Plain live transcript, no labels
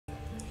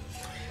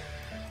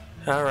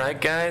Alright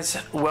guys,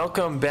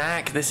 welcome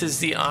back. This is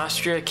the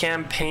Austria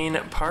campaign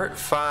part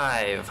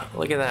 5.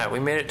 Look at that, we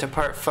made it to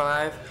part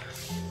 5.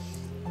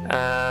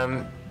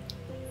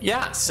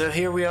 Yeah, so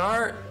here we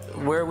are,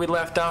 where we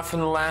left off from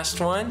the last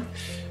one.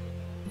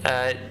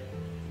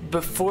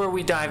 Before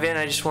we dive in,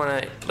 I just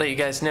want to let you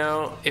guys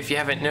know, if you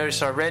haven't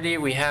noticed already,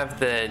 we have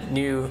the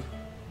new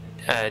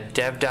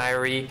Dev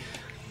Diary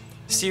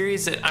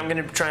series that I'm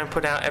going to try and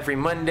put out every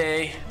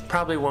Monday.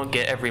 Probably won't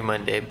get every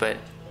Monday, but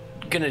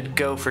gonna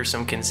go for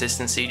some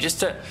consistency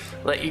just to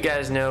let you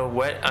guys know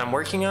what I'm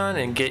working on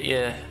and get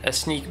you a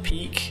sneak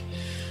peek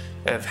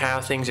of how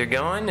things are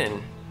going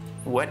and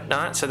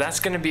whatnot. So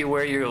that's gonna be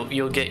where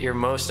you'll get your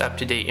most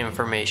up-to-date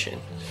information.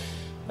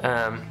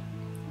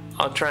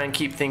 I'll try and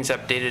keep things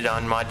updated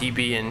on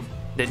ModDB and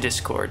the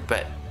Discord,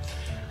 but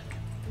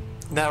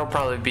that'll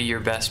probably be your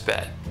best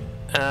bet.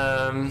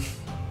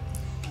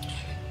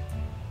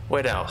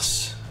 What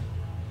else?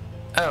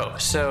 Oh,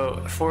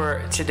 so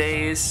for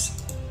today's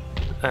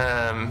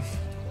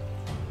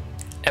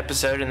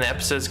episode and the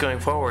episodes going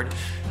forward,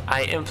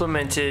 I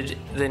implemented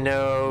the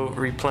no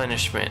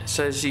replenishment.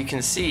 So as you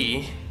can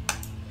see,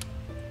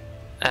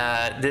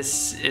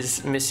 this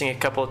is missing a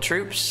couple of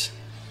troops,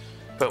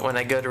 but when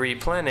I go to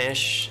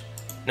replenish,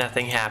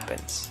 nothing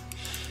happens.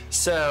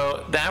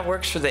 So that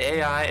works for the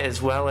AI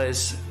as well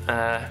as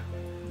the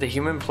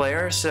human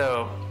player.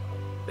 So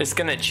it's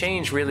going to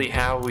change really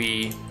how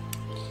we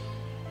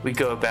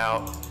go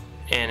about,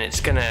 and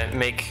it's gonna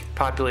make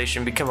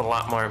population become a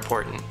lot more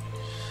important,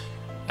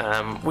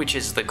 which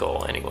is the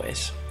goal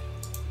anyways.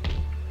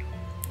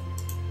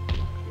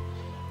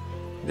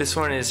 This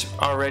one is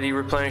already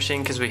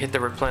replenishing because we hit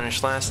the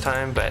replenish last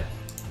time, but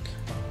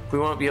we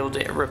won't be able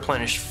to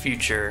replenish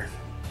future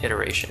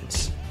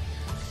iterations.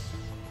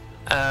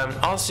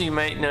 Also, you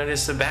might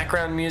notice the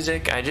background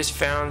music. I just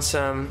found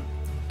some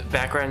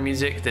background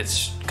music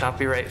that's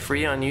copyright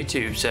free on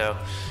YouTube, so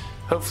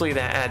hopefully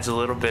that adds a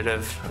little bit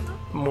of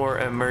more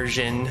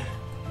immersion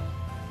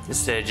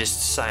instead of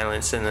just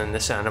silence and then the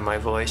sound of my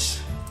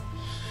voice.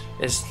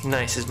 As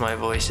nice as my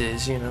voice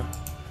is, you know.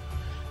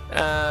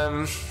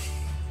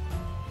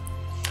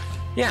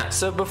 Yeah,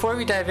 so before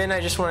we dive in, I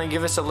just want to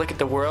give us a look at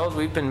the world.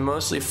 We've been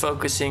mostly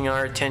focusing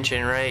our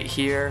attention right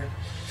here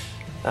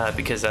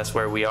because that's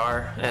where we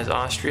are as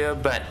Austria,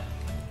 but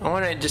I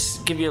want to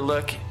just give you a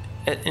look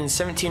at, in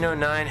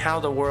 1709, how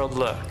the world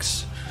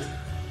looks.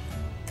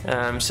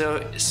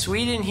 So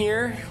Sweden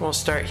here, we'll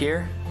start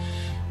here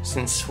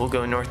since we'll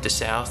go north to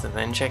south and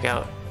then check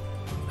out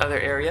other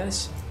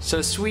areas.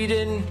 So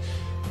Sweden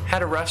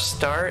had a rough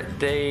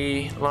start.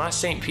 They lost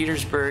St.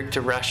 Petersburg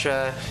to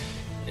Russia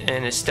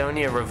and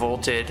Estonia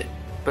revolted,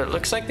 but it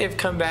looks like they've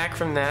come back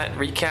from that,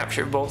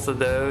 recaptured both of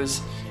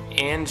those,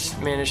 and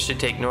managed to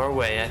take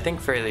Norway, I think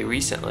fairly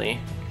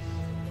recently,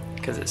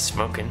 because it's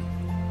smoking.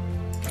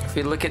 If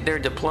we look at their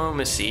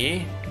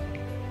diplomacy,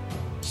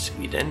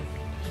 Sweden,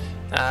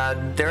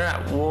 they're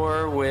at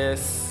war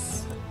with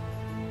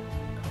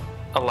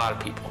a lot of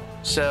people,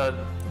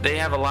 so they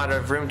have a lot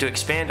of room to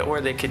expand, or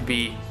they could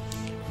be,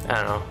 I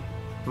don't know,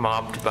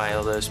 mobbed by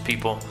all those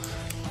people.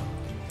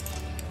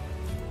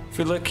 If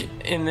we look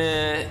in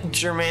the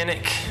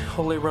Germanic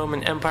Holy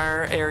Roman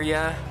Empire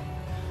area,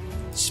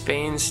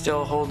 Spain's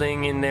still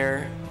holding in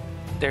their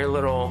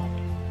little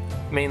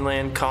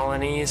mainland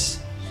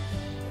colonies.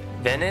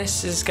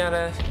 Venice has got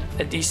a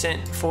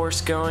decent force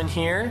going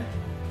here.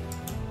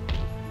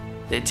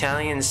 The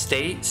Italian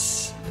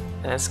states,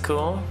 that's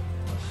cool.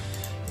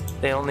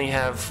 They only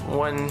have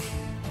one.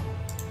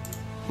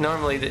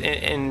 Normally,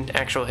 in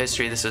actual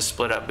history, this is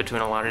split up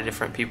between a lot of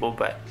different people,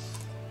 but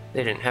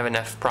they didn't have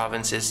enough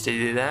provinces to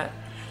do that.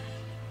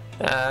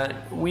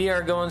 We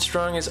are going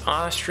strong as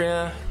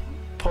Austria.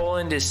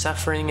 Poland is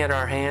suffering at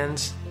our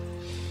hands,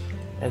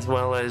 as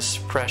well as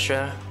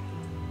Prussia.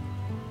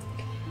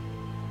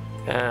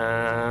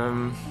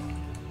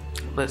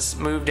 Let's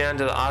move down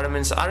to the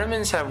Ottomans. The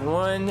Ottomans have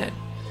one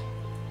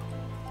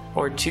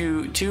or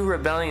two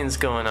rebellions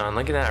going on.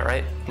 Look at that,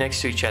 right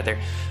next to each other.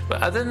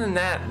 But other than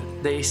that,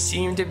 they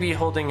seem to be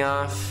holding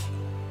off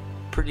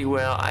pretty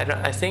well.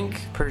 I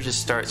think Persia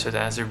starts with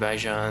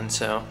Azerbaijan,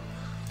 so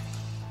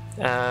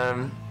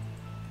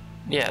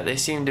yeah, they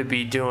seem to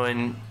be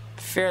doing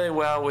fairly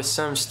well with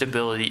some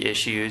stability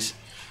issues,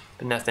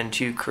 but nothing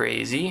too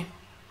crazy.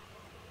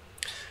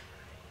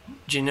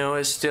 Genoa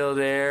is still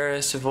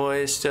there,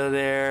 Savoy is still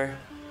there.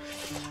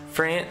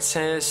 France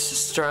has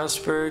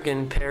Strasbourg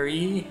and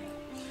Paris,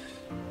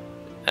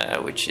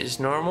 which is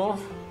normal.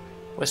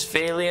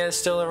 Westphalia is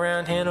still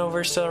around,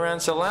 Hanover is still around,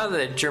 so a lot of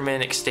the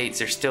Germanic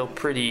states are still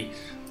pretty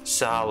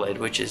solid,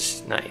 which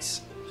is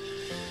nice.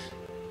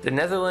 The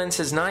Netherlands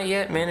has not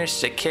yet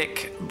managed to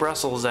kick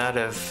Brussels out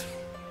of,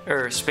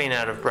 or Spain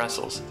out of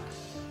Brussels.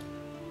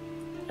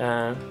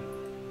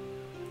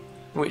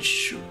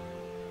 Which,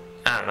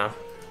 I don't know,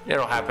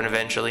 it'll happen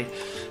eventually.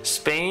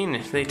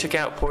 Spain, they took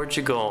out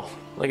Portugal.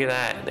 Look at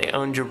that, they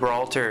own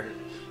Gibraltar.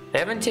 They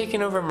haven't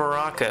taken over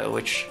Morocco,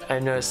 which I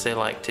noticed they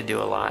like to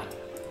do a lot,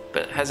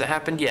 but hasn't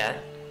happened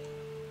yet.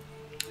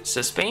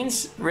 So Spain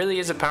really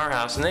is a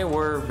powerhouse, and they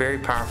were very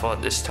powerful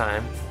at this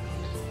time.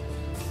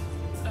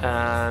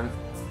 I'm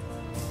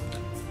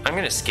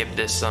gonna skip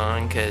this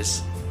song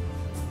because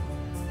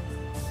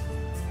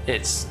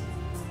it's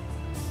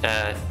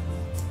a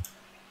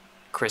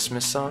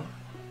Christmas song,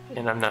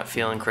 and I'm not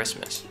feeling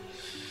Christmas.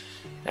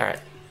 All right,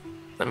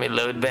 let me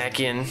load back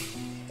in.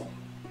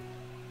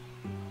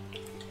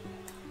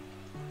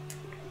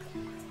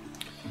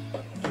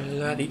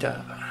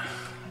 La-di-da.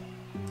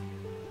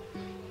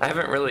 I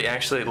haven't really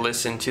actually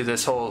listened to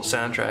this whole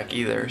soundtrack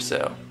either,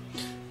 so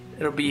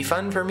it'll be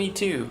fun for me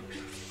too.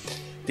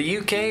 The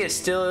UK is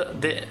still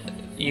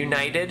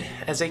united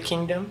as a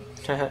kingdom.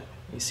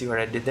 You see what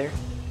I did there?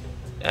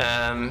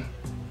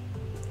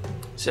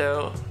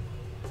 So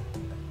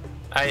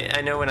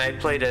I know when I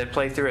played a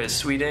playthrough as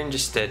Sweden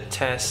just to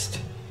test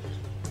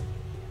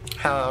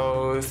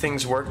how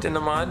things worked in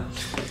the mod,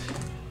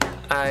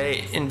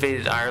 I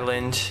invaded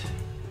Ireland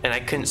and I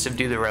couldn't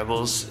subdue the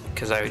rebels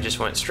because I just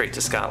went straight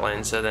to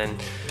Scotland. So then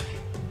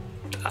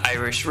the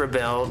Irish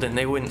rebelled and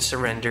they wouldn't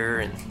surrender,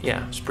 and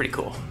yeah, it was pretty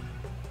cool.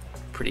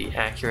 Pretty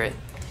accurate.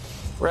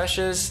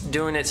 Russia's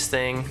doing its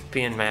thing,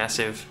 being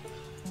massive.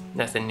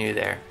 Nothing new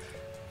there.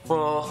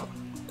 Well,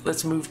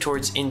 let's move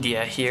towards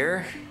India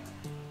here.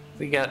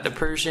 We got the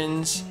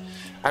Persians.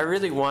 I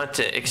really want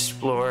to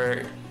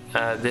explore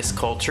this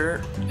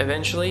culture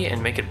eventually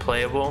and make it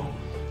playable.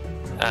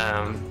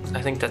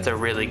 I think that's a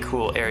really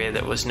cool area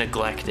that was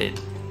neglected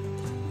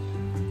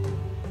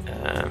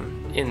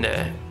in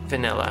the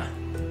vanilla.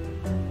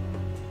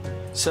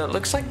 So it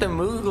looks like the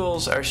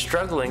Mughals are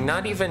struggling,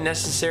 not even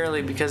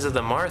necessarily because of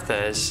the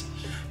Marthas,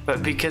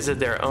 but because of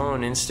their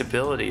own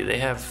instability. They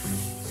have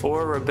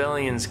 4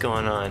 rebellions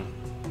going on.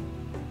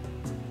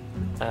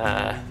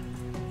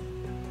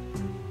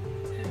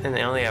 And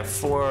they only have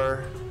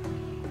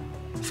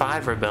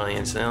 5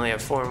 rebellions, and they only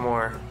have 4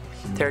 more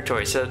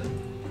territories. So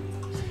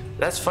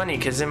that's funny,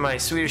 because in my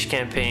Swedish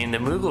campaign, the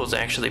Mughals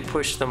actually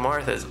pushed the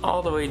Marthas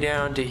all the way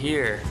down to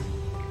here.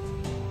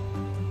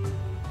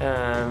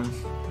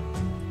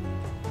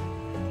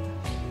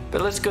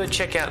 But let's go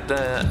check out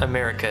the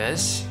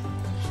Americas.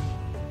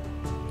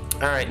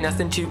 Alright,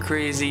 nothing too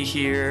crazy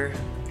here.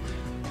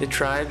 The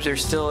tribes are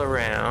still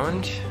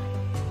around.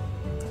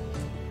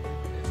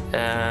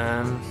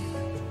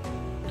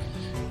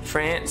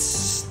 France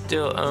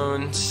still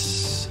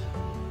owns...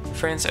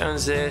 France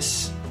owns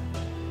this.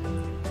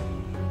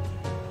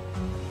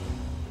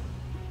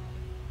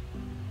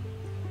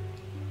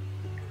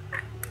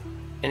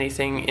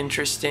 Anything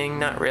interesting?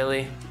 Not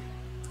really.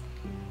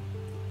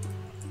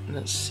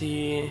 Let's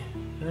see.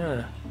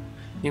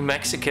 New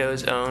Mexico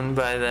is owned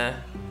by the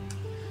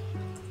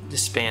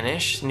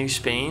Spanish. New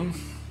Spain.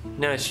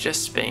 No, it's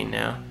just Spain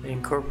now. They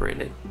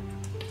incorporated.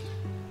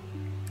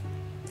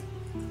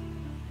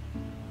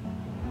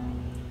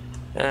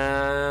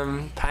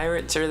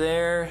 Pirates are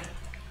there.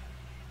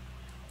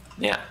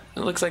 Yeah,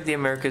 it looks like the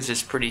Americas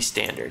is pretty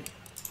standard.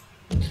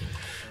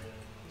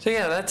 So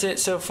yeah, that's it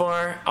so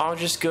far. I'll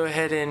just go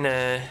ahead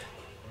and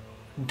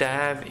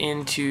dive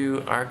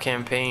into our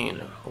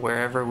campaign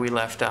wherever we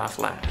left off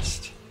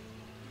last.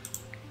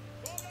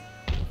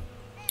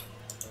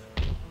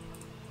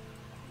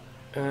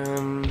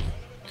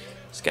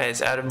 This guy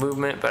is out of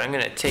movement, but I'm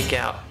gonna take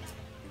out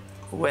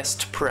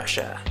West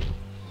Prussia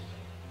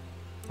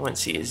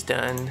once he is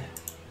done.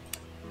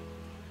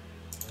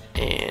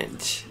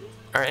 And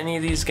are any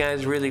of these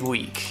guys really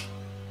weak?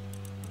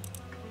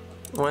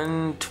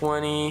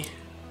 120,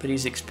 but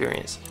he's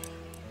experienced.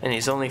 And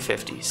he's only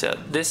 50. So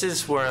this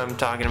is where I'm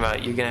talking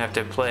about. You're gonna have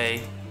to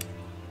play,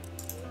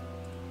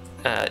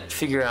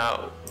 figure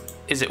out,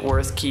 is it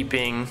worth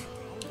keeping,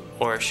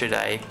 or should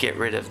I get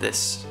rid of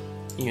this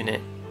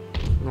unit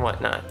and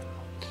whatnot.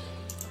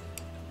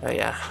 Oh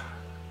yeah.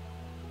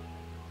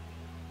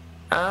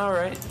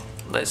 Alright,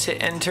 let's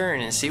hit end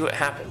turn and see what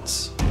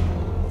happens.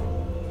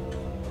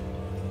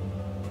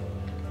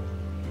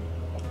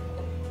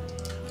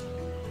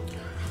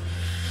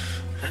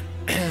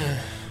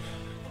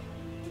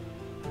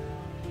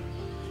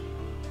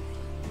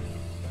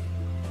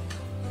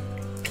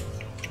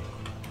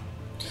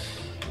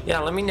 Yeah,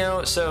 let me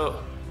know.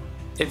 So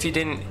if you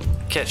didn't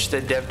catch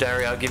the dev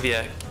diary, I'll give you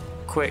a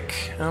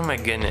quick... Oh my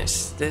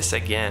goodness, this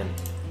again.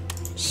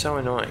 So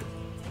annoying.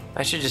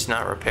 I should just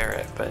not repair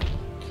it, but...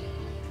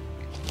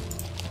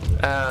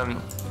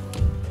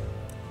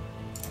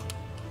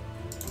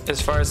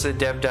 as far as the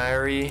dev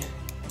diary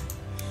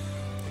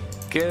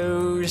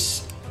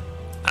goes,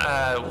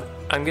 I'm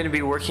going to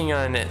be working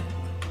on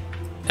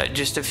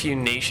just a few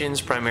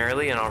nations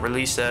primarily, and I'll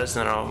release those,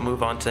 and then I'll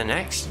move on to the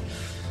next.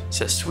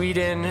 So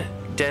Sweden,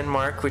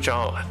 Denmark, which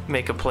I'll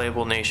make a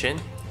playable nation,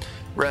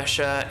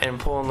 Russia, and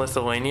Poland,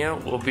 Lithuania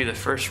will be the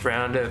first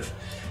round of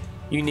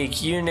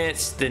unique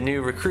units, the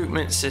new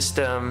recruitment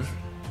system,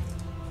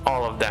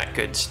 all of that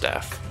good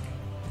stuff.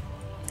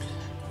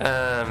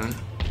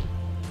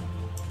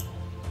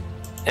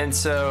 And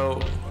so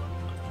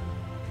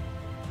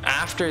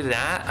after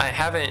that, I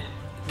haven't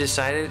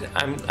decided.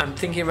 I'm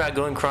thinking about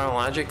going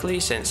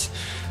chronologically, since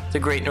the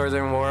Great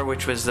Northern War,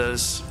 which was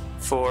those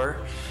 4,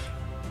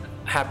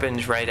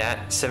 happened right at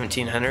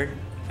 1700.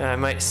 I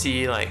might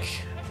see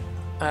like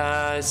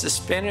It's the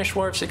Spanish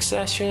War of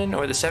Succession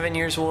or the 7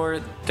 Years'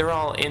 War. They're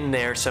all in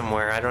there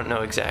somewhere. I don't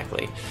know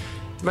exactly.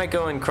 Might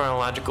go in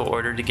chronological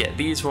order to get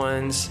these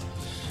ones.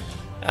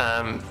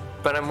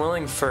 But I'm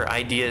willing for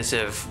ideas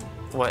of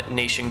what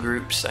nation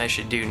groups I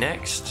should do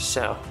next.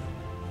 So,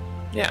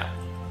 yeah.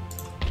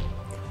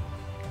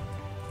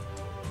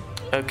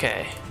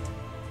 Okay.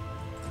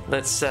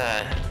 Let's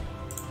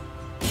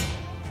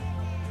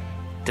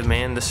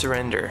demand the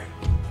surrender.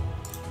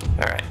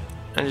 Alright.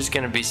 I'm just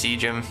gonna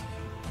besiege them.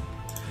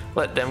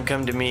 Let them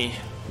come to me.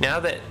 Now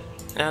that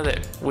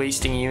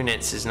wasting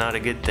units is not a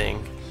good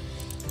thing.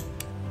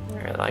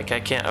 Like, I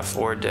can't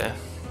afford to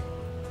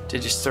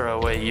just throw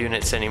away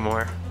units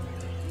anymore.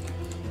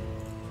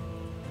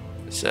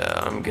 So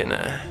I'm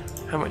gonna...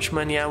 How much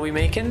money are we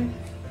making?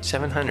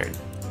 700.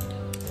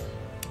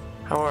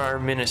 How are our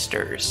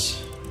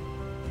ministers?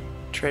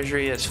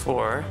 Treasury has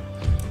 4.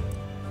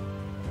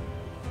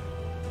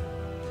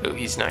 Oh,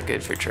 he's not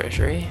good for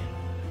treasury.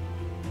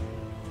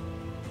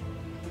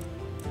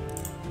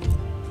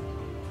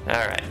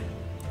 Alright.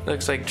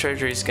 Looks like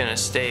treasury's gonna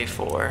stay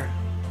 4.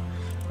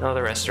 All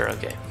the rest are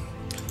okay.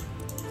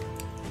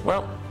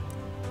 Well,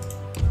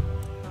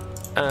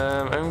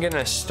 I'm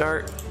gonna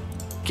start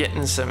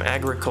getting some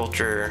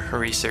agriculture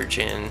research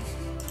in.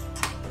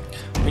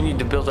 We need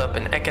to build up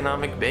an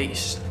economic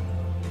base.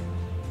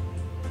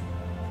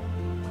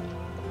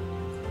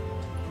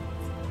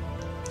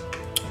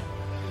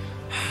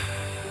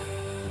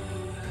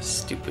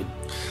 Stupid.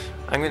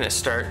 I'm gonna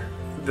start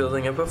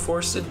building up a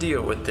force to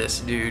deal with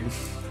this dude.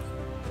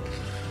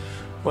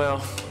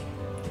 Well,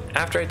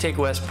 after I take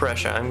West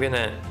Prussia, I'm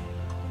gonna...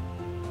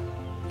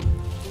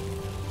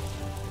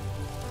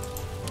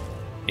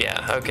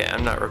 Yeah, okay,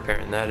 I'm not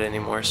repairing that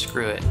anymore.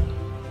 Screw it.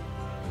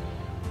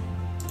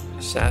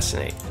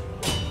 Assassinate.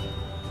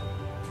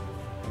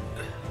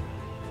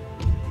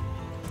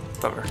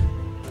 Bummer.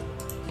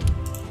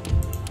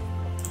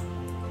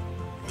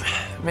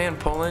 Man,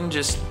 Poland,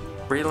 just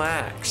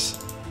relax.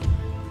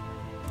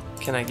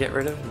 Can I get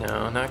rid of...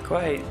 No, not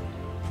quite.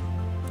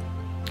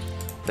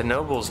 The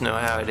nobles know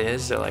how it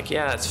is. They're like,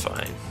 yeah, it's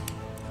fine.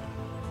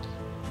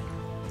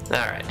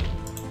 Alright.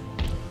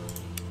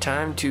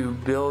 Time to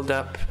build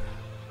up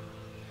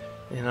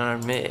an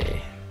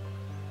army.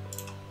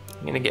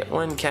 I'm gonna get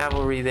 1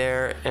 cavalry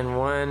there and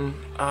 1...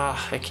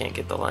 Ah, I can't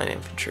get the line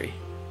infantry.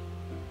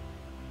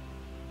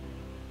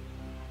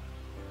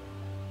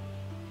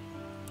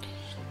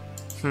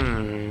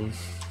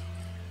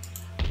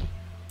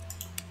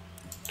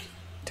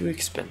 Too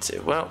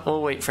expensive. Well,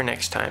 we'll wait for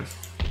next time.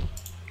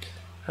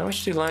 How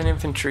much do line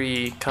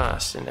infantry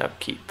cost in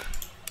upkeep?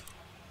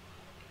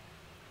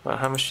 Well,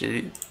 how much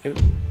do they...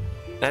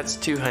 That's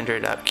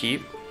 200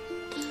 upkeep.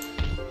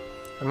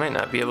 I might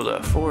not be able to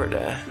afford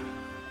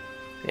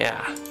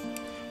yeah.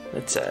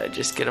 Let's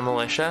just get a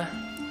militia.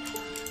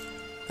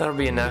 That'll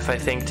be enough, I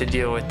think, to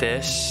deal with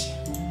this.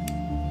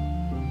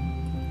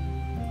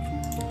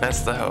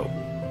 That's the hope.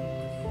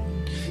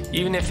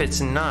 Even if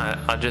it's not,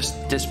 I'll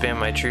just disband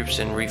my troops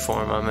and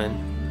reform them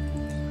and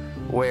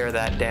wear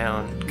that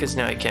down, because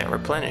now I can't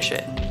replenish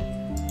it.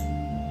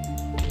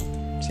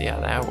 See how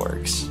that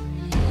works.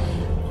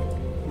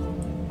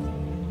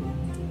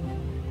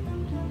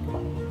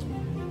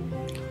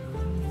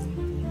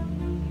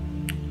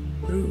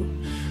 Ooh.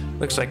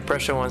 Looks like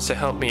Prussia wants to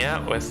help me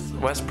out with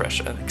West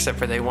Prussia, except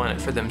for they want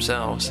it for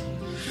themselves.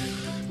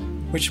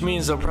 Which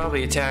means they'll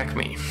probably attack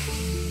me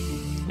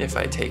if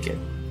I take it.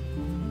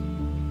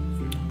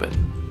 But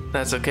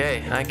that's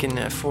okay, I can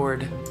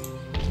afford...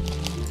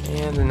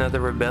 And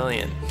another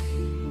rebellion.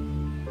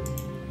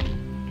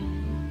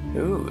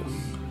 Ooh,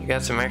 I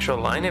got some actual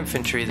line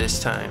infantry this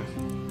time.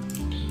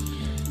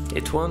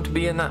 It won't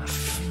be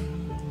enough.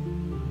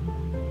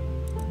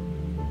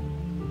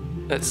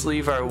 Let's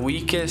leave our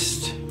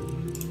weakest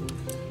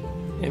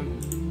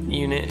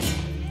unit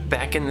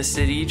back in the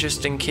city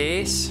just in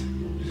case.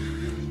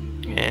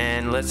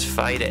 And let's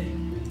fight it.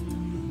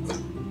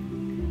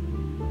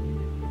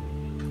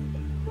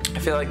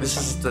 I feel like this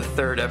is the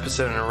 3rd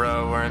episode in a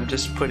row where I'm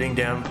just putting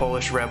down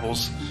Polish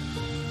rebels.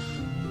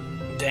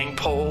 Dang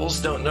Poles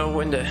don't know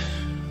when to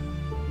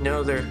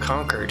know they're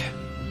conquered.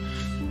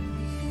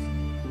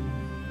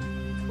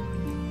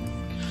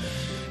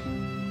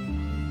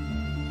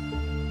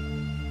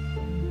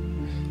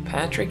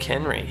 Patrick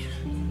Henry.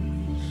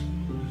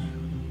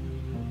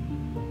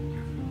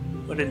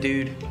 What a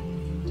dude.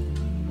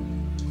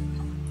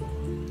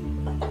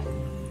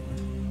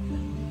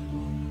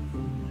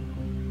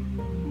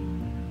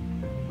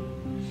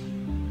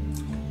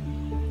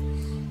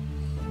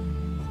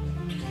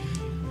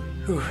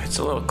 Whew, it's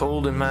a little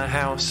cold in my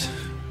house.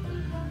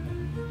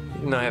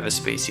 Even though I have a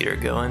space heater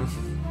going.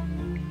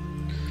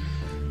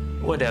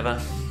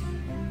 Whatever.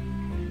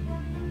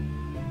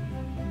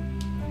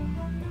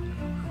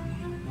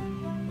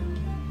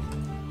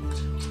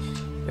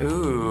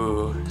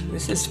 Ooh,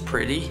 this is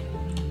pretty.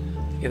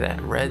 Look at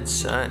that red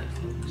sun.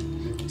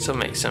 This will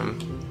make some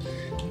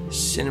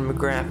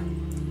cinematograph.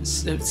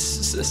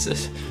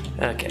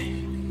 Okay,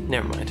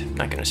 never mind. I'm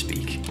not gonna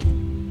speak.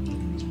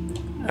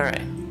 All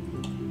right.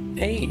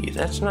 Hey,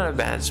 that's not a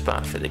bad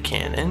spot for the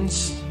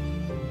cannons.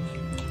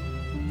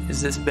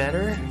 Is this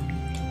better?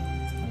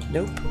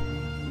 Nope.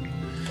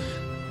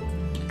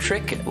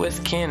 Trick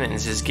with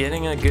cannons is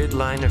getting a good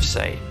line of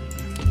sight.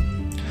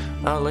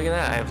 Oh, look at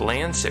that, I have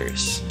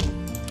lancers.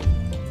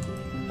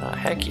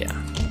 Heck yeah.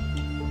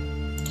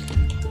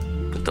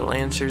 Put the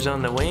lancers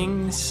on the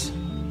wings.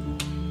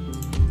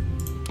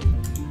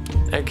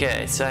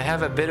 Okay, so I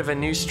have a bit of a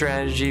new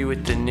strategy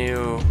with the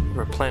new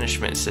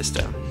replenishment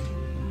system.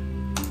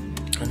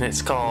 And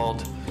it's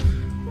called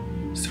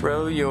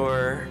throw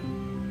your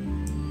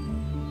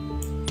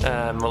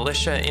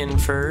militia in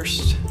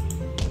first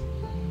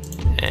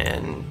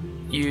and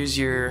use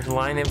your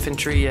line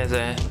infantry as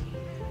a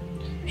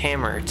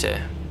hammer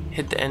to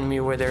hit the enemy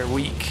where they're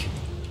weak.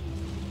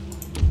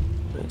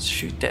 Let's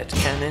shoot that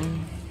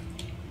cannon.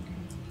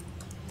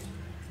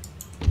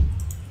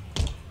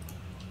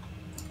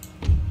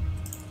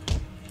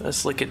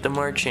 Let's look at the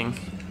marching.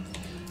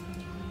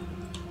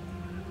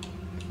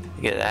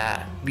 Look at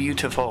that,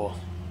 beautiful.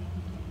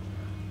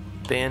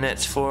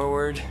 Bayonets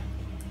forward.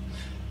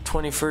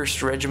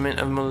 21st Regiment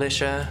of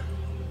Militia.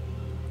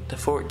 The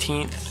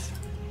 14th.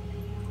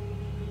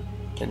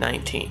 The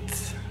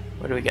 19th.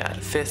 What do we got?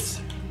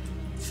 5th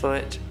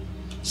Foot,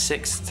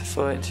 6th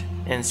Foot,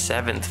 and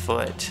 7th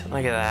Foot.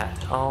 Look at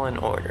that, all in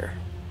order.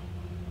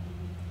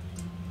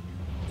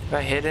 Have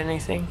I hit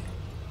anything?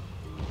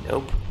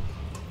 Nope.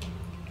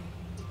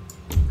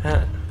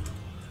 Huh.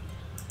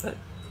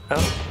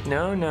 Oh,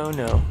 no, no,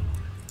 no.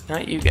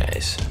 Not you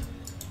guys.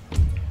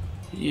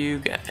 You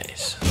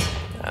guys.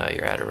 Oh,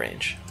 you're out of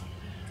range.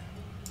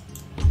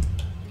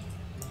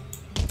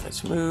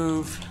 Let's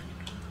move.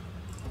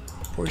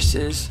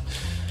 Horses.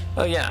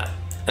 Oh yeah,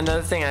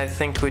 another thing I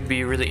think would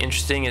be really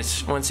interesting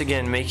is once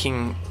again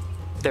making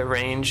the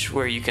range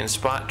where you can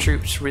spot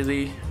troops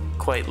really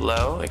quite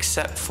low,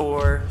 except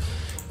for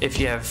if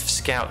you have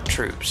scout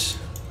troops.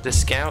 The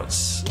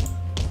scouts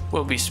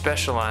will be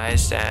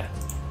specialized at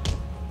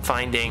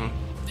finding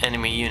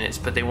enemy units,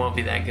 but they won't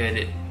be that good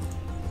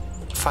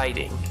at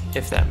fighting,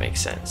 if that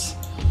makes sense.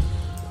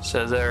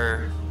 So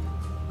their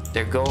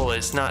goal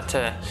is not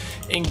to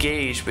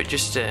engage, but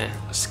just to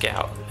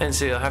scout. And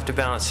so you'll have to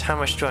balance how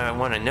much do I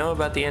want to know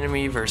about the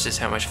enemy versus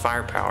how much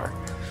firepower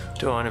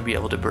do I want to be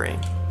able to bring.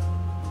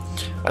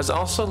 I was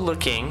also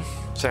looking,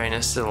 sorry,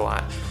 this is a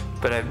lot,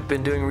 but I've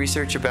been doing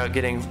research about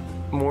getting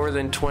more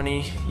than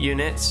 20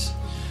 units,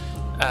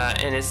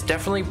 and it's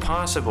definitely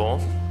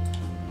possible.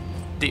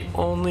 The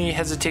only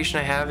hesitation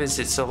I have is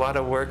it's a lot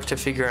of work to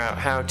figure out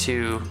how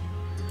to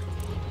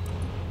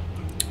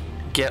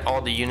get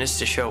all the units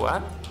to show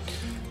up.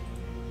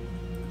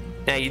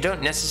 Now, you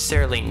don't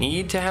necessarily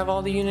need to have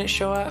all the units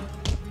show up.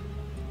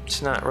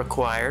 It's not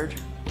required.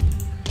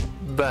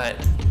 But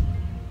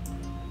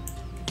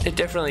it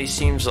definitely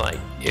seems like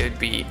it would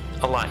be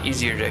a lot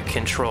easier to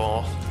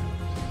control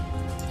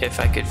if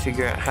I could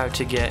figure out how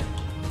to get,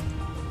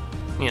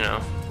 you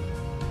know.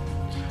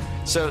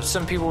 So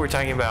some people were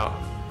talking about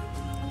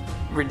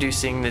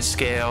reducing the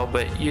scale,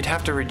 but you'd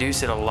have to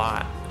reduce it a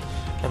lot.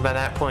 And by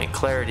that point,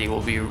 clarity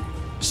will be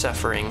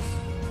suffering,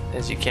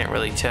 as you can't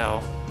really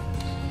tell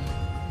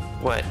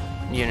what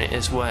unit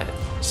is what.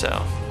 So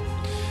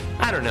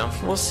I don't know,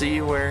 we'll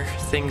see where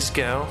things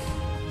go.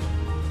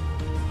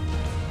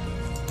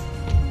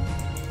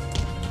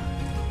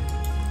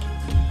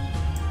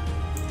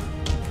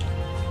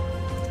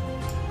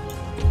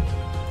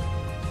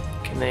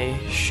 Can they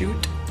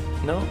shoot?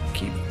 No,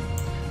 keep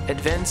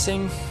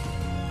advancing.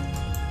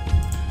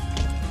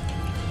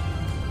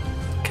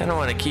 Kind of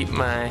want to keep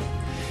my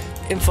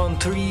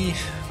infantry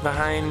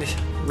behind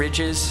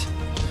ridges.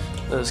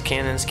 Those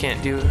cannons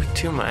can't do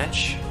too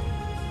much.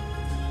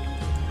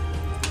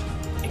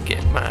 And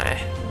get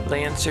my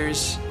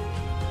lancers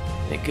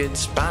in a good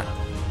spot.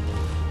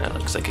 That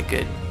looks like a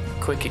good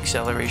quick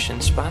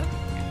acceleration spot.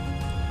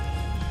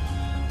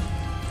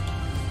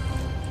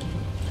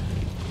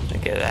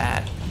 Look at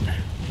that.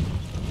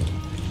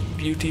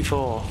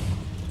 Beautiful.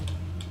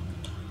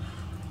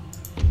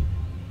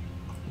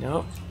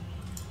 Nope.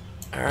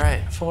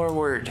 Alright,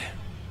 forward.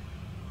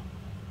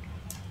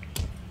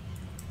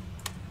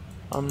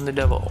 On the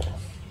double.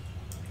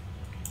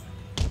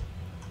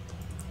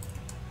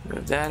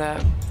 Move that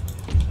up.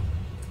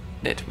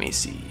 Let me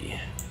see.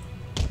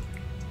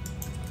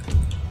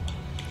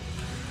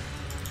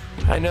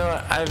 I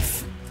know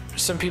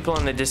some people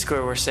on the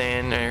Discord were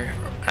saying, or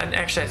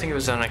actually I think it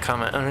was on a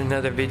comment on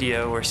another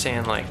video, were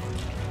saying like,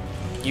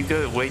 you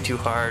go way too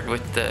hard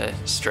with the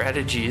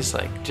strategies,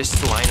 like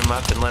just line them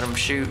up and let them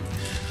shoot.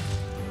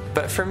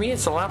 But for me,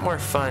 it's a lot more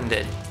fun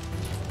to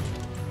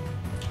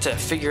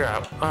figure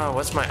out, oh,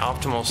 what's my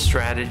optimal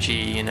strategy,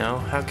 you know?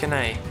 How can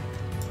I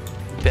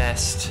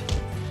best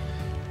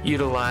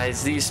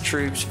utilize these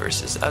troops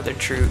versus other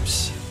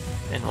troops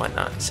and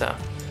whatnot? So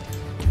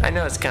I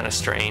know it's kind of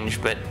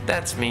strange, but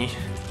that's me.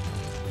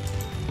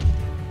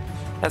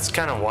 That's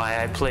kind of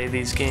why I play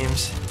these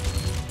games.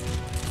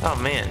 Oh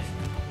man,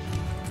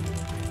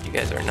 you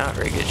guys are not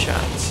very good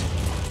shots.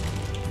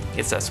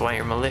 Guess that's why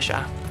you're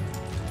militia.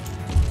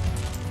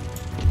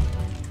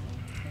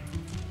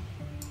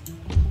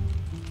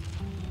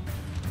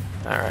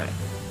 Alright.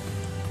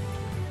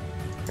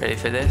 Ready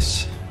for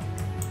this?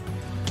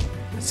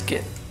 Let's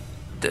get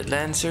the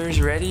lancers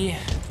ready.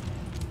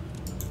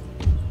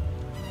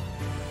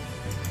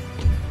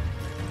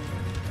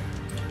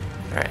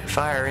 Alright,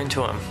 fire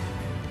into them.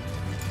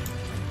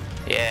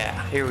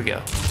 Yeah, here we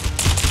go.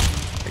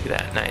 Look at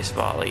that, nice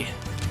volley.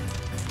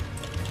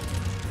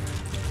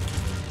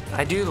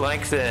 I do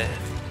like the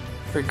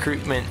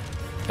recruitment,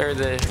 or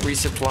the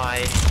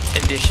resupply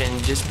addition,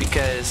 just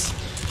because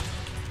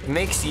it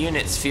makes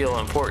units feel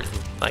important.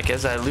 Like,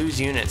 as I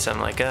lose units, I'm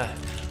like, I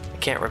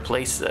can't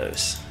replace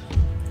those.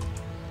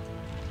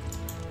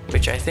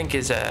 Which I think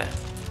is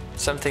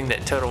something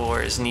that Total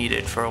War has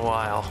needed for a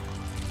while.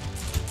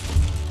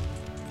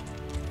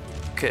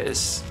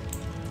 Because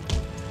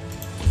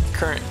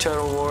current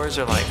Total Wars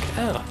are like,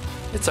 oh,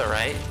 it's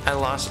alright. I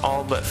lost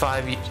all but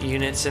 5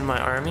 units in my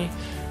army.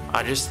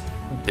 I'll just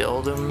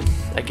build them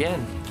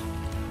again.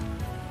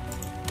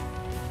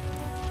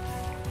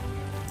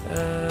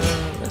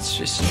 Let's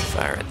just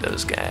fire at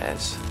those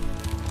guys.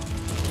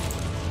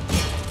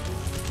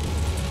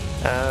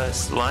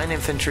 It's line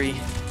infantry.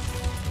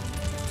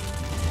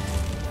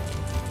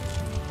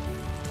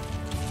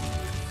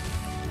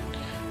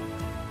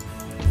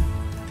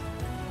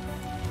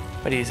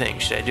 What do you think?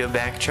 Should I do a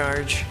back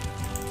charge?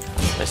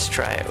 Let's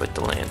try it with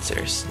the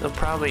Lancers. They'll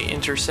probably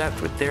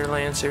intercept with their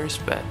Lancers,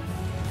 but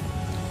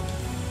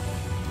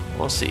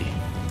we'll see.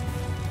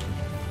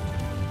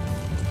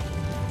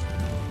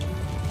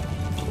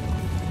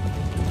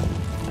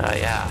 Oh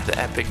yeah, the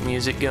epic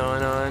music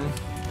going on.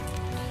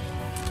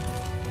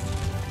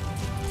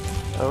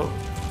 Oh.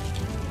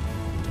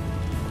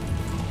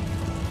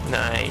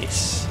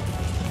 Nice.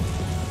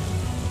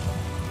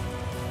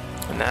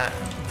 And that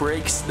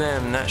breaks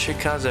them. That should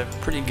cause a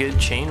pretty good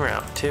chain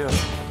route too.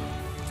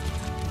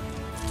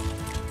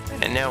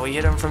 And now we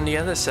hit them from the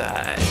other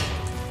side.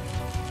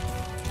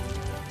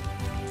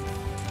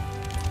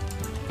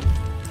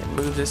 And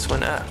move this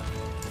one up.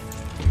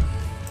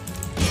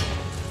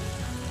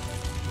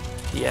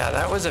 Yeah,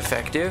 that was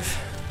effective.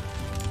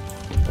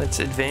 Let's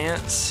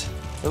advance.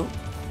 Oh.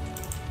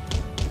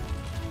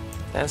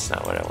 That's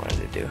not what I wanted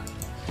to do.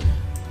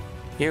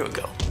 Here we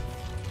go.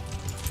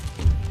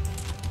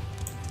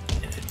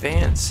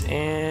 Advance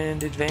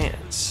and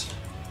advance.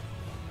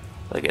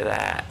 Look at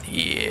that.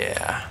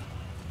 Yeah.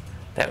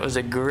 That was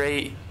a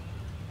great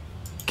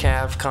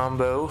cav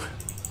combo.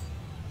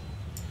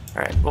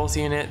 Alright, both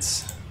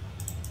units.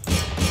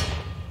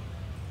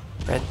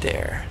 Right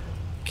there.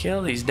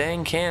 Kill these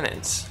dang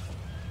cannons.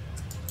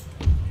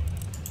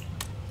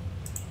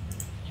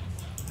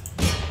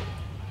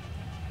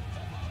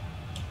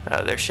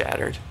 Oh, they're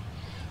shattered.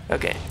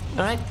 Okay.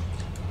 Alright.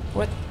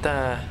 What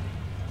the?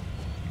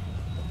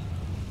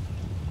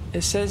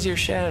 It says you're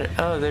shattered.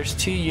 Oh, there's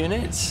 2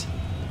 units?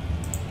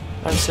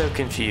 I'm so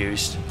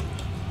confused.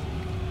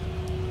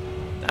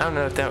 I don't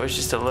know if that was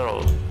just a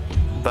little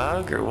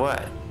bug or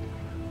what.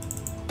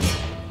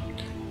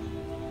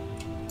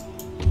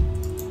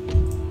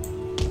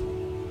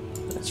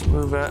 Let's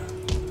move up.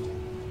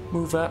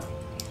 Move up.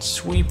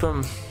 Sweep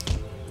them.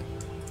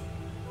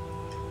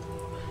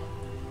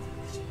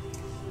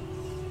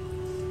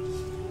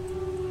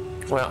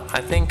 Well,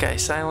 I think I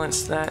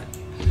silenced that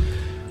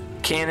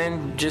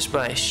cannon just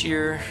by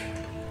sheer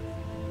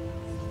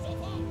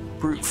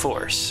brute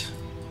force.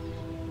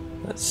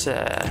 Let's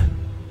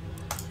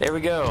there we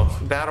go.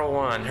 Battle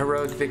won.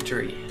 Heroic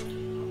victory.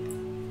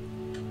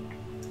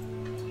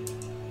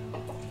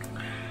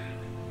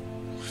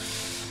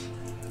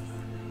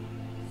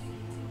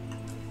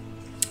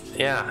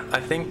 Yeah, I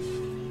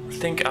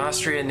think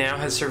Austria now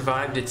has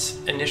survived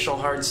its initial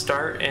hard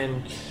start,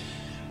 and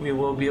we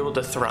will be able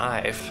to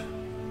thrive.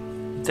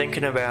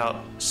 Thinking about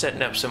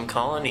setting up some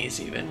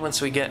colonies even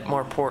once we get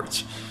more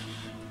ports.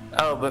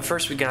 Oh, but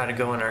first we gotta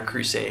go on our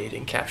crusade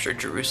and capture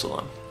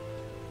Jerusalem.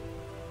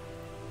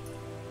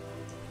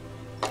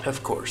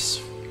 Of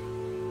course.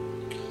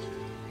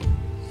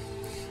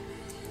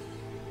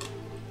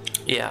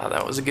 Yeah,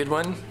 that was a good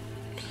one.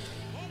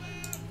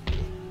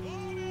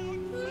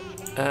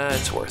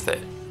 It's worth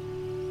it.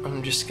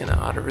 I'm just gonna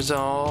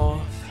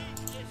auto-resolve.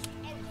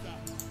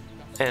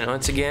 And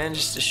once again,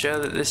 just to show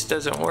that this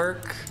doesn't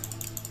work,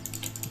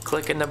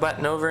 clicking the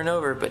button over and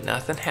over, but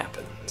nothing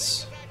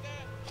happens.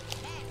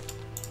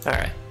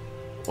 Alright,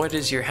 what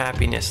is your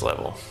happiness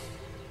level?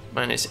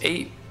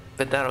 -8,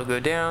 but that'll go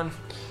down.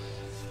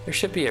 There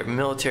should be a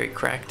military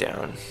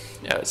crackdown.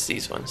 Oh, it's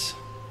these ones.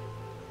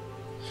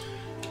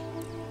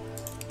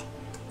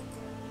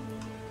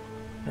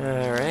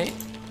 Alright,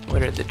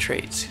 what are the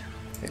traits?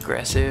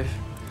 Aggressive,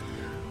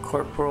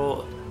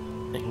 corporal,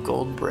 and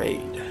gold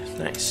braid.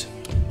 Nice.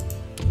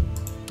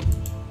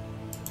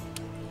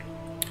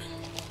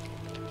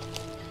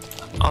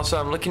 Also,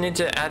 I'm looking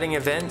into adding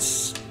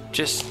events.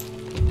 Just,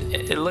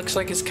 it looks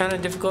like it's kind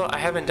of difficult. I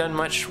haven't done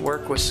much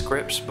work with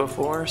scripts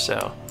before,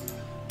 so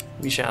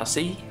we shall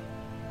see.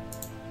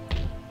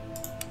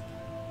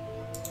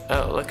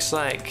 Oh, it looks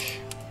like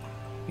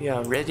we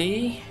are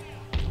ready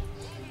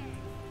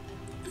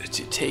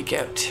to take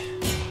out.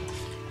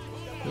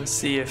 Let's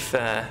see if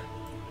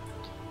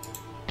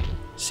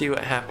See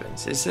what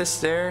happens. Is this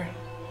there?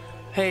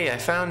 Hey, I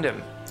found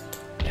him.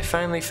 I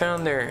finally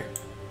found their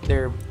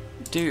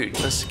dude.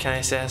 Can I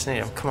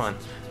assassinate him? Come on.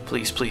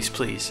 Please, please,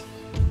 please.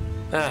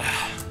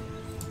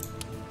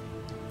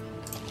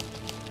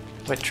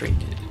 What trait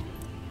did it?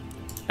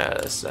 Oh,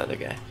 that's the other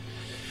guy.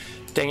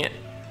 Dang it.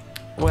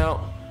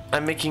 Well,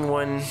 I'm making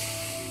one.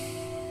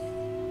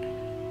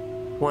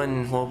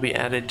 One will be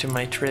added to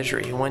my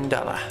treasury.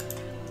 $1.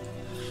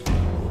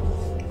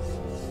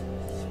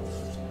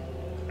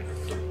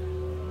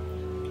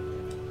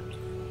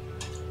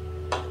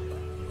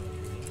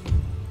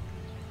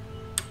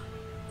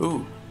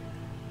 Ooh.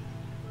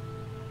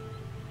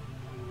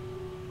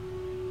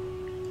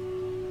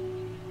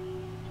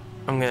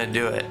 I'm gonna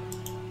do it.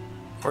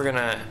 We're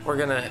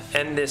gonna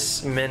end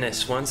this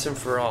menace once and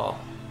for all.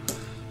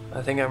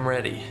 I think I'm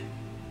ready.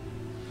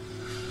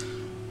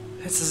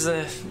 This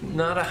is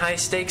not a high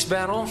stakes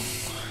battle,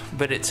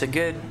 but it's a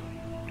good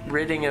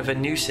ridding of a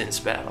nuisance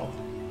battle.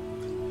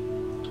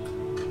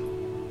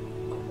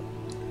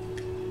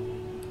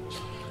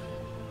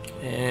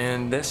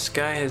 And this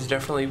guy has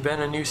definitely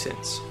been a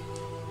nuisance.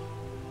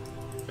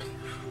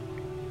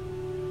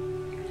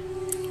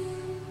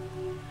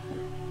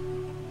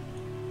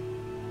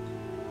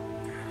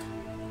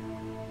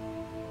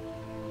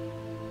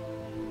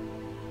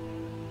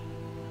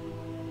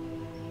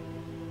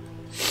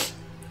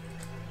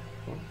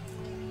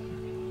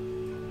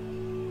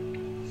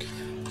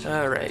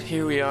 Alright,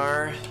 here we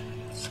are.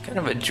 It's kind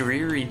of a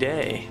dreary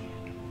day.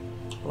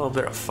 A little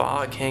bit of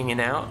fog hanging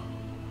out.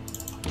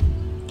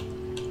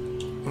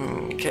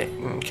 Okay.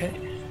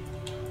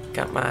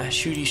 Got my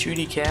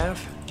shooty cav.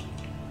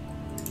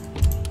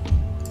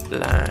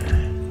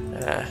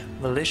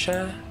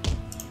 Militia.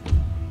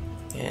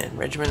 And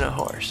regiment of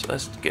horse.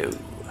 Let's go.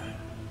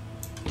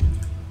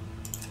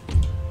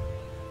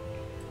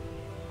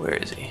 Where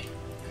is he?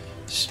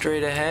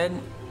 Straight ahead.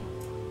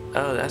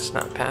 Oh, that's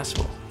not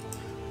passable.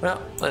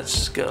 Well,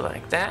 let's go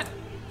like that.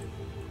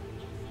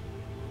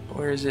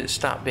 Where does it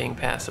stop being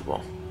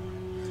passable?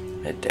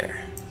 Right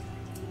there.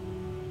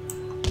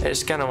 I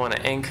just kind of want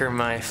to anchor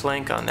my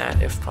flank on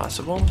that if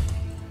possible,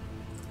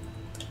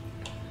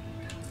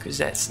 because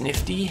that's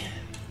nifty.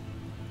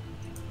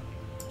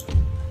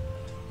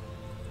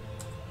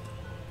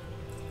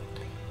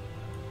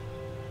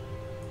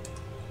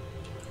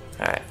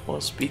 Alright, we'll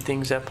speed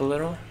things up a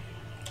little.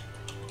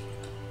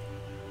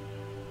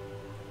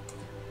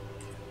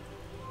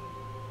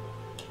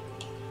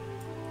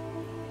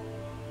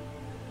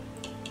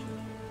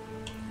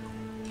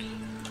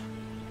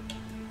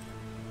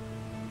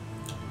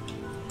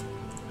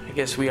 I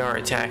guess we are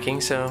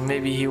attacking, so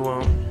maybe he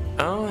won't.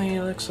 Oh,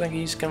 he looks like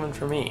he's coming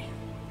for me.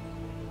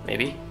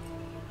 Maybe.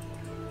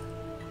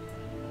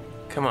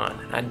 Come on,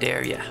 I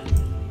dare ya.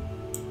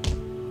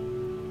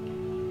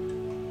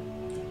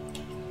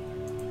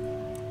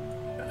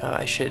 Oh,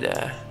 I should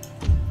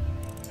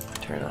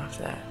turn off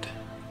that.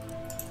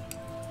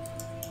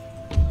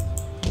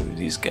 Move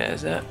these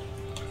guys up.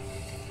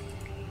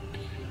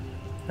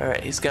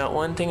 Alright, he's got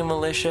one thing of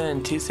militia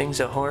and two things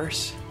of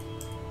horse.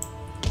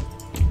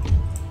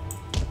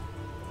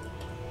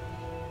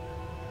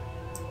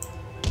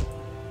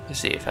 Let's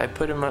see, if I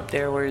put him up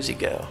there, where does he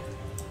go?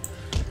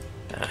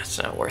 Nah,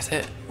 it's not worth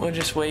it. We'll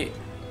just wait.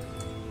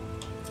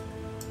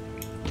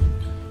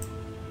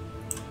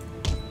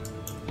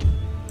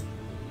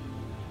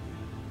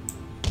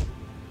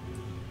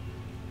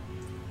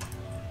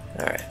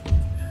 Alright.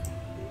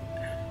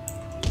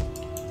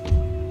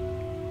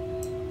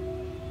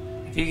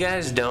 If you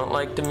guys don't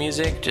like the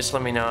music, just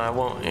let me know. I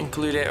won't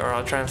include it, or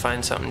I'll try and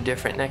find something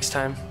different next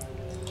time.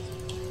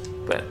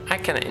 But I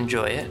kind of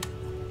enjoy it.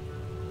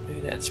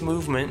 That's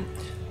movement.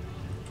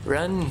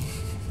 Run.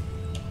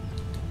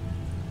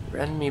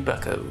 Run me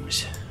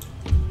buckos.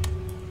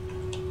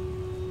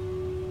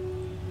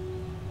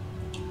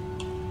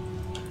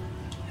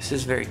 This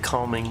is very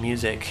calming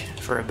music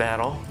for a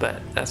battle,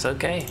 but that's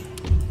okay.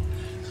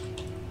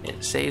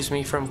 It saves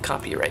me from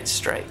copyright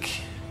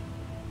strike.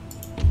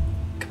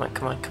 Come on,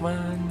 come on, come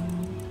on.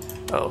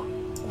 Oh.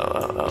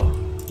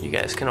 You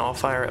guys can all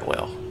fire at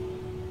will.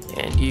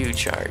 And you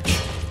charge.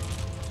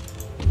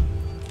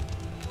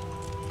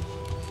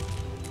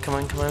 Come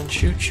on,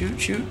 shoot.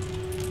 Shoot.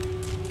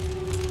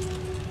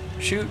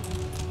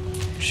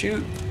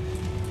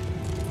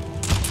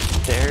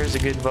 There's a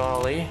good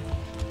volley.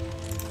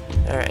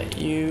 Alright,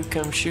 you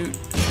come shoot.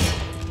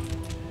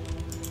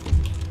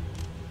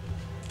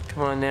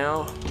 Come on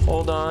now,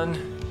 hold on.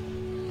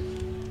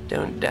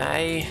 Don't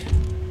die.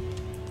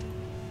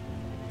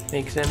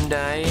 Make them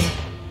die.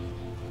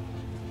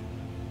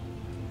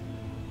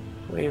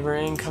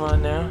 Wavering, come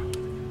on now.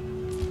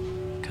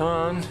 Come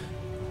on.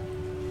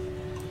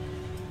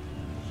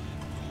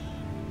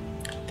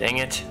 Dang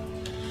it.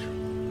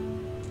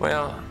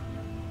 Well,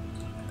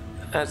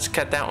 let's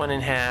cut that one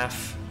in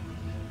half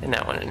and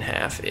that one in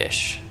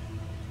half-ish.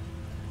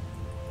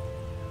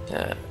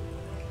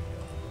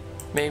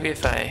 Maybe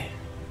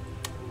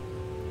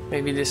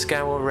this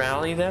guy will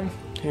rally them?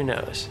 Who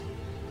knows?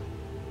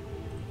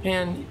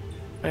 And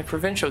my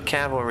provincial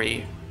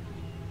cavalry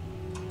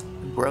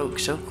Broke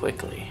so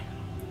quickly.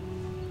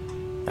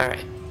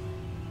 Alright.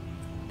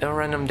 Don't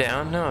run them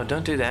down. No,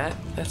 don't do that.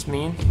 That's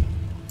mean.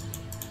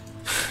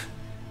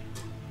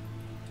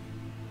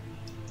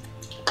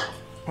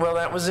 Well,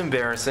 that was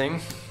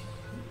embarrassing.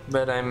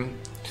 But I'm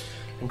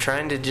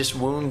trying to just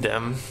wound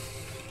them.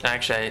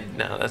 Actually,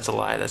 no, that's a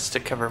lie. That's to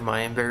cover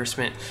my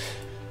embarrassment.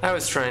 I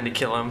was trying to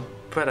kill him,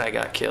 but I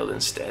got killed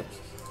instead.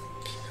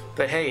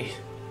 But hey,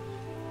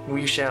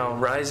 we shall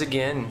rise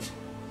again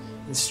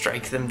and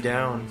strike them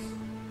down.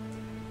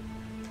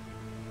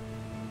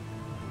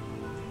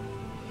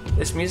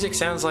 This music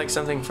sounds like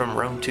something from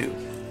Rome 2.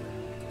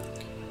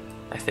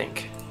 I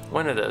think.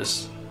 One of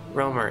those.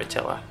 Rome or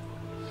Attila.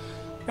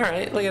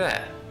 Alright, look at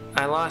that.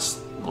 I lost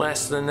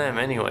less than them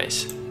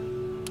anyways.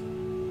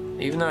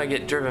 Even though I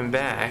get driven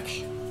back,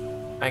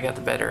 I got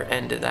the better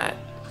end of that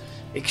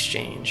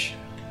exchange.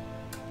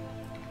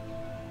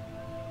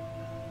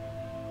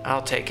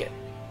 I'll take it.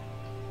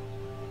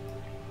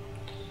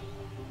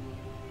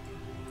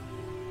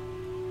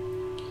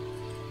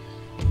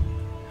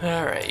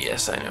 Alright,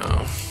 yes, I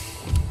know.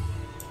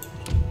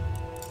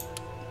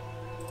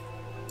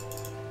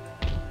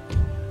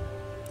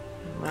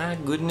 My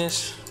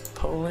goodness,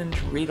 Poland,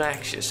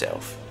 relax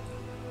yourself.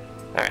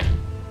 Alright,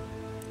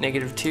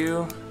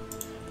 -2,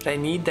 but I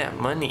need that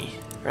money,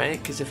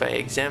 right? Because if I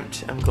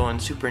exempt, I'm going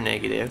super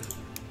negative.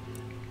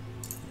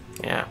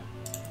 Yeah.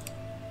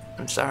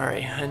 I'm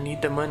sorry, I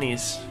need the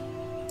monies.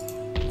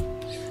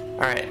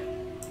 Alright,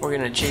 we're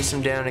gonna chase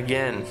him down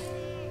again.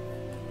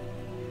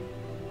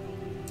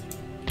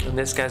 And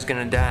this guy's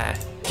gonna die.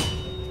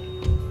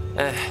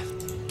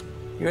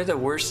 You're the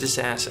worst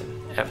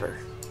assassin ever.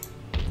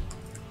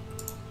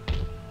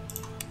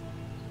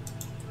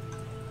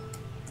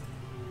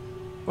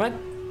 What?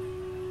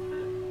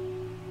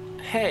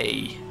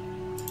 Hey.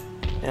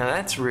 Now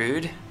that's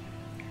rude.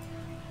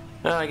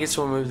 Oh, I guess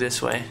we'll move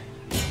this way.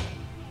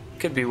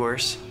 Could be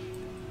worse.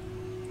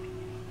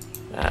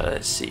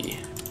 Let's see.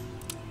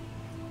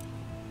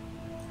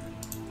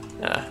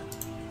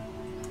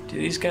 Do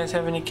these guys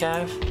have any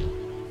cav?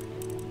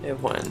 They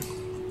have one.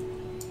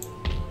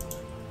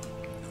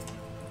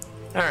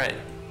 Alright.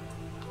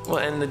 We'll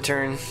end the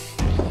turn.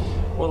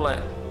 We'll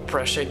let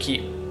Prussia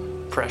keep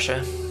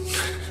Prussia.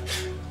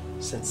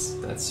 Since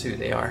that's who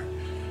they are.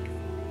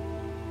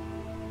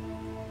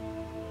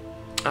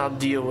 I'll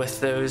deal with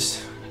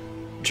those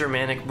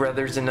Germanic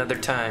brothers another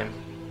time.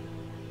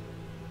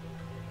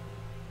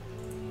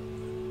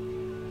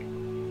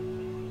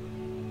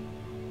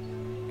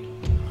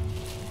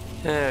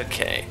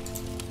 Okay.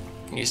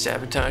 You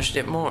sabotaged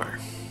it more.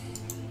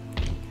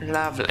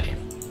 Lovely.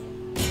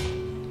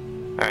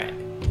 Alright.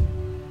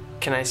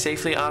 Can I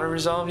safely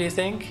auto-resolve, you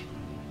think?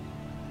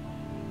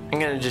 I'm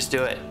gonna just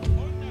do it.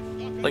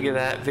 Look at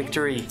that,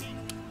 victory.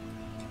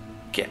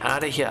 Get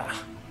out of here.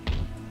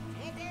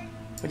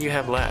 What do you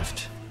have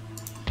left?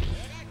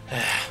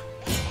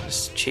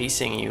 Just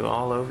chasing you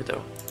all over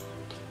the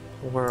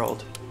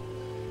world.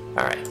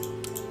 Alright,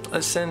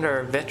 let's send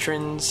our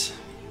veterans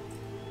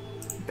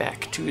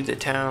back to the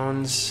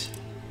towns.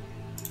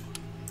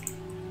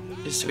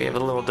 Just so we have a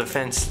little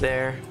defense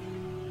there.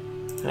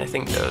 And I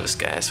think those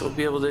guys will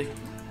be able to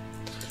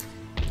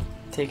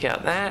take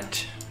out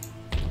that.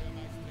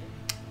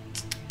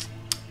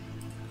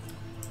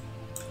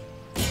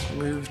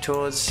 Move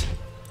towards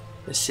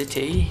the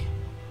city.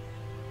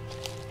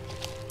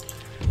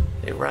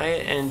 They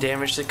riot and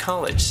damage the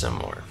college some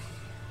more.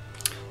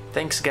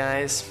 Thanks,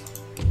 guys.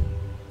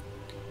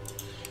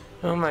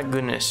 Oh my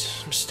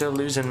goodness, I'm still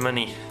losing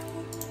money.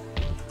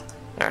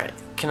 Alright,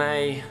 can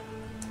I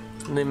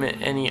limit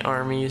any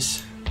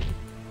armies?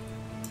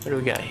 What do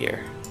we got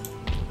here?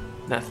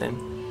 Nothing.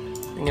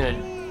 I'm gonna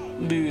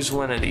lose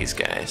one of these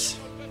guys.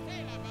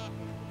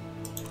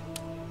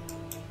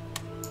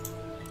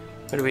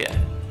 What do we at?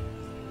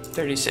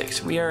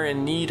 36. We are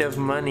in need of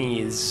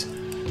monies.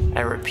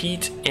 I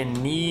repeat, in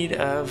need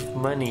of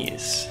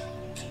monies.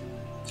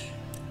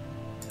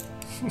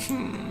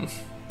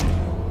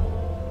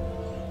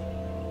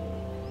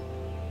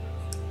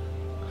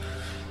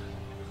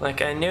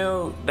 Like, I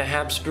know the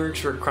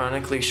Habsburgs were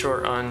chronically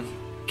short on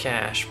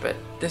cash, but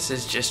this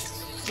is just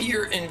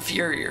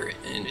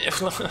infuriating.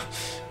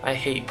 I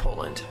hate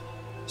Poland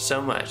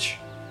so much.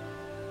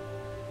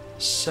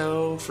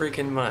 So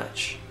freaking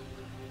much.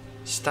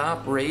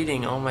 Stop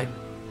raiding all my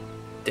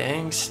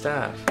dang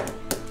stuff.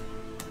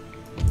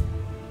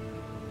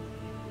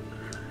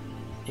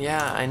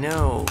 Yeah, I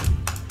know.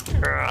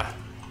 Ugh.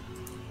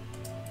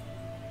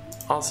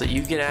 Also,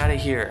 you get out of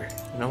here.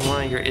 I don't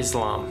want your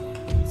Islam.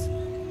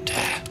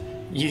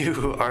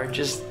 You are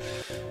just...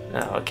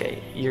 Oh,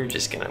 okay, you're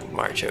just gonna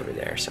march over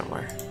there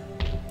somewhere.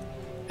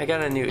 I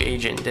got a new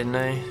agent, didn't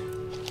I?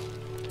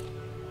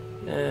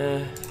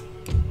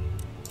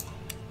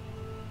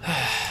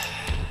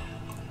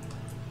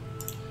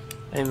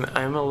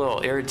 I'm a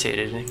little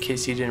irritated, in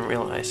case you didn't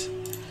realize.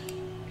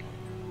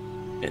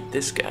 At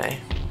this guy.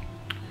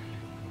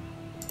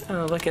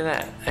 Oh, look at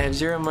that. I have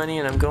 0 money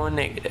and I'm going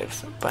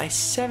negative. By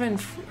 7...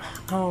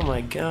 Oh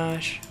my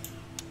gosh.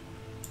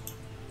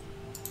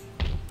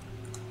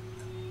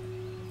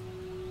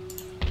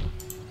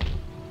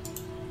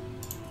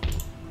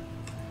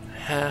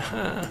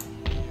 Alright.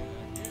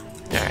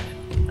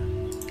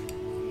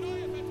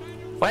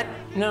 What?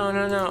 No,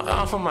 no, no.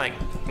 Oh my.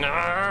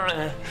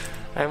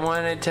 I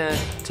wanted to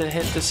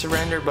hit the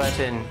surrender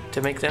button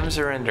to make them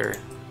surrender.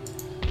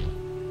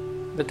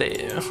 But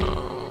they...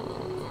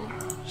 Oh,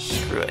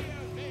 screw it.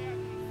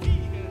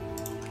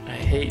 I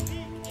hate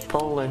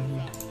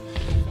Poland.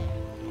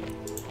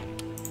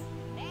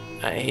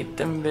 I hate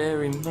them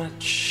very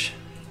much.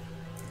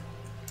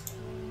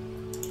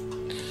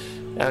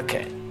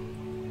 Okay.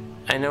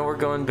 I know we're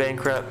going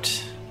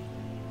bankrupt.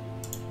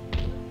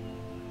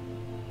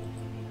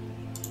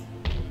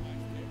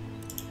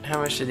 How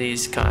much do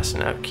these cost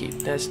in upkeep?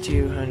 That's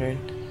 200.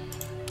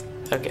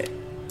 Okay.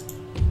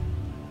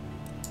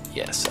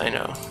 Yes, I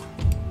know.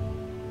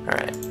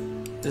 Alright.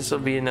 This will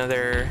be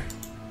another...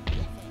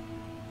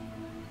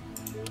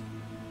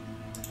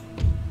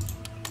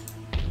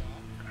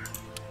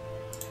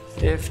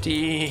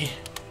 $50.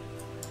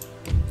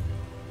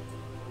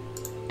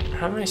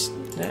 How many...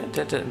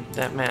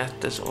 That math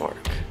doesn't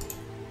work.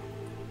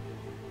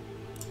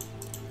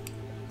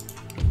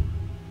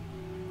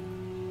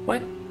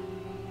 What?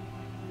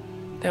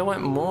 That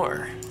went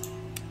more.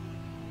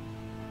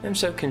 I'm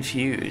so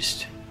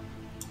confused.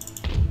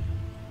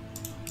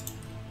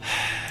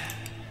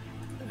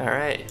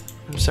 Alright,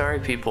 I'm sorry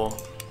people.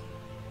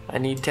 I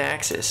need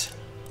taxes.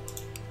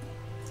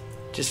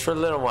 Just for a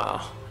little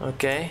while,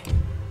 okay?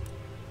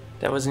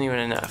 That wasn't even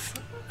enough.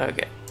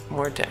 Okay,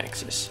 more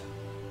taxes.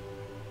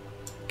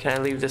 Can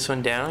I leave this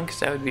one down? Because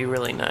that would be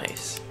really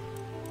nice.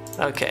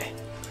 Okay.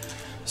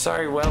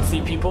 Sorry,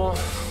 wealthy people.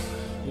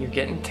 You're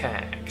getting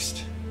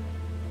taxed.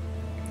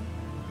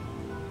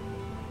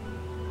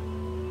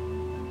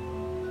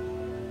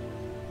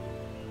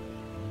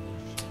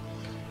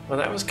 Well,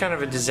 that was kind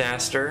of a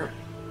disaster.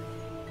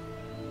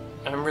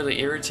 I'm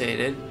really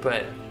irritated,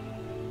 but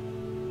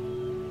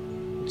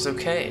it's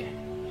okay.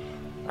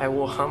 I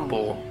will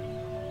humble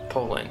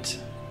Poland.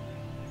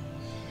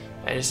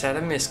 I just had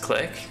a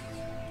misclick,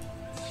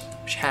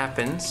 which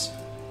happens.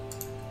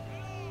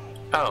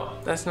 Oh,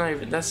 that's not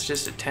even, that's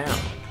just a town.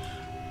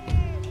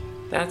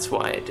 That's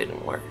why it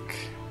didn't work.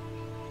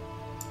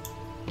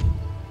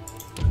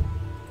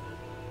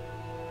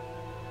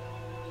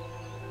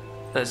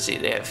 Let's see,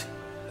 they have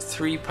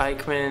 3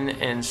 pikemen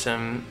and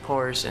some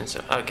horse and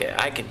some... Okay,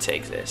 I can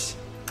take this.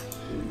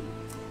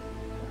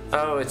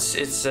 Oh,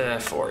 it's a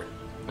fort.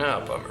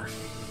 Oh, bummer.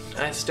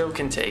 I still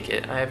can take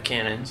it. I have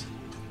cannons.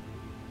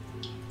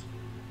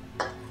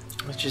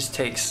 It just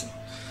takes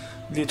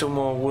a little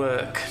more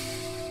work.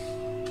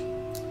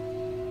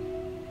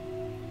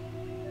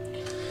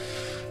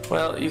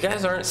 Well, you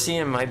guys aren't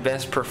seeing my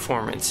best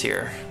performance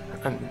here.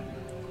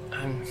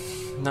 I'm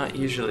not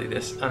usually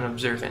this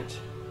unobservant.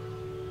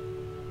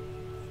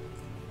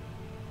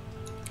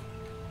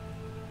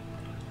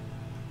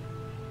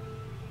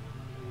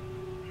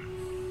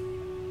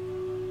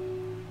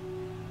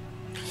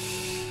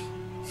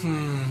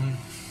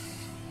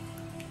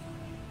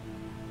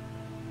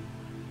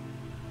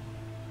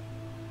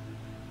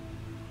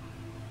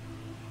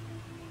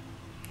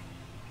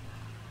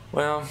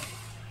 Well,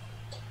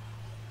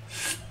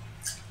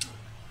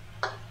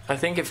 I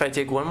think if I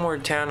take one more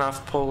town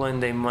off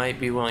Poland, they might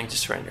be willing to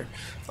surrender.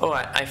 Oh,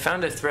 I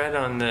found a thread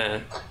on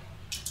the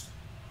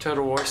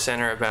Total War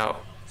Center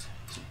about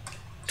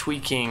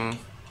tweaking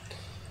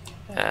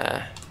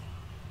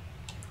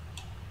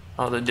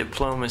all the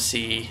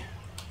diplomacy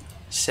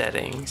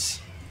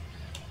settings,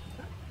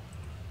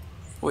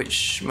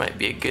 which might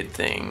be a good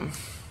thing.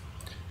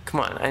 Come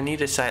on, I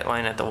need a sight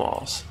line at the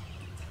walls.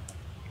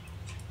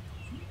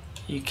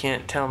 You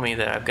can't tell me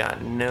that I've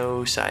got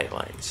no sight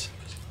lines.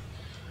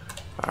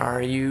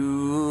 Are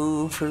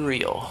you for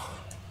real?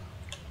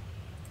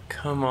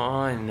 Come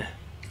on.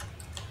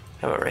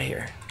 How about right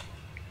here?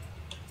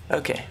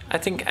 Okay, I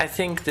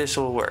think this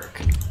will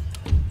work.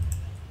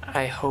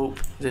 I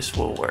hope this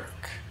will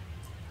work.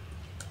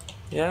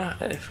 Yeah,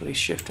 if we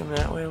shift them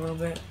that way a little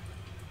bit.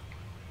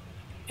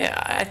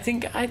 Yeah, I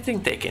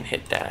think they can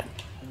hit that.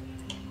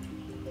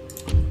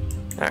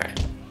 All right.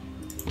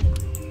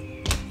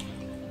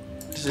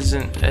 This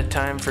isn't a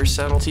time for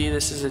subtlety.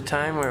 This is a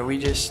time where we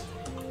just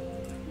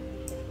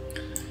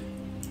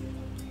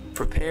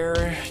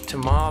prepare to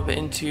mob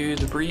into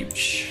the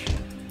breach.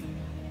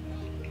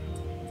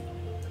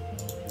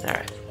 All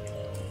right.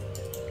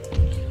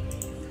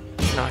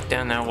 Knock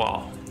down that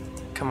wall.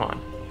 Come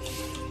on.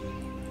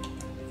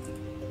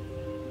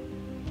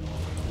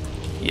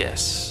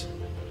 Yes.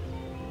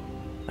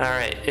 All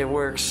right, it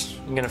works.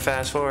 I'm gonna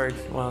fast forward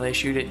while they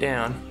shoot it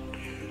down.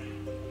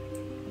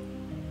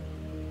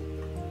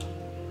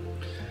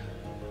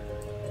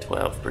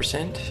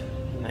 %,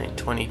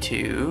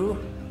 922.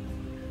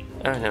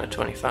 Oh no,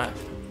 25.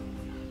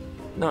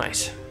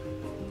 Nice.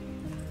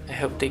 I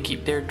hope they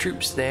keep their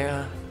troops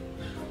there.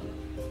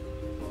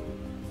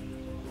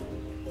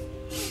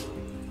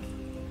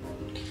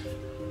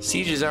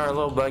 Sieges are a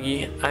little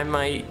buggy. I'm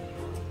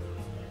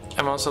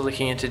also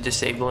looking into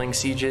disabling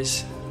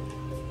sieges.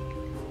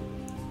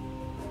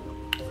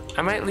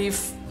 I might leave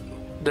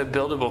the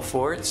buildable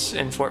forts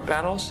in fort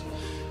battles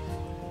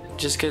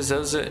just because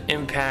those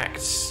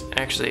impacts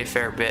actually a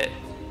fair bit.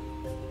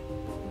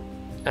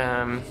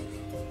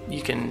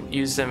 You can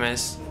use them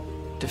as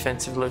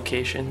defensive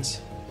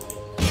locations.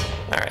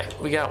 Alright,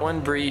 we got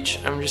one breach.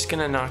 I'm just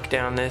gonna knock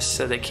down this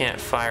so they can't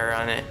fire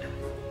on it.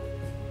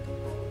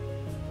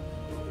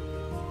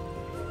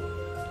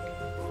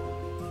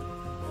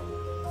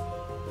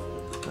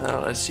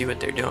 Oh, let's see what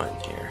they're doing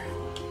here.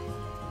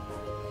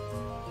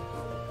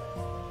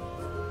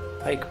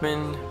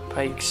 Pikemen,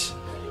 pikes,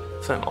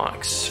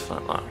 flintlocks,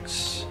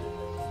 flintlocks.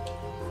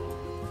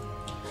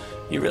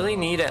 You really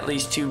need at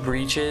least 2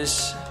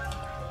 breaches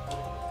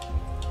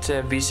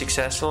to be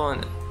successful,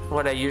 and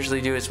what I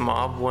usually do is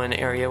mob one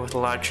area with a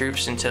lot of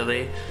troops until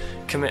they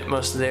commit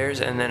most of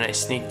theirs, and then I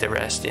sneak the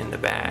rest in the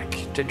back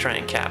to try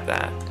and cap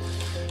that.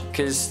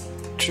 Because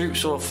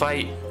troops will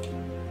fight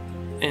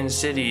in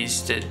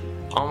cities to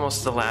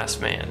almost the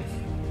last man.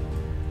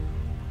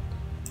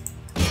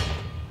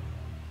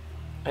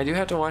 I do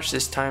have to watch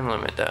this time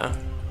limit though.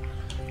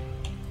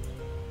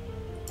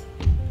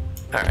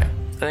 Alright,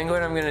 I think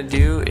what I'm gonna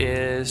do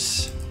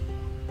is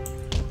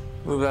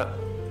move up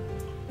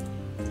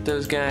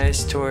those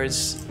guys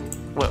towards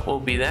what will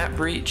be that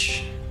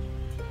breach,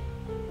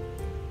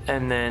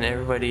 and then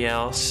everybody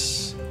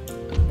else,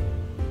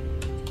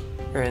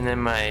 and then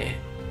my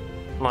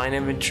line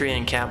infantry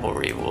and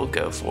cavalry will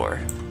go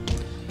for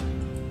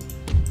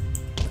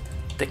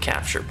the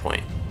capture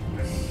point.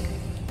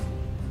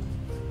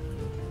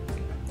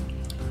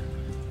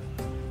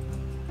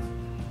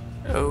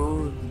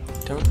 Oh,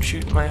 don't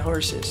shoot my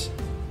horses.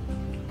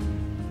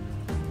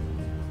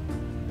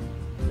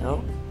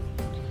 Nope.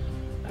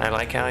 I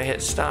like how I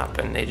hit stop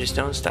and they just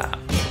don't stop.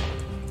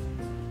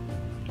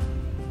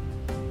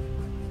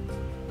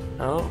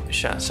 Oh,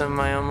 shot some of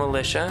my own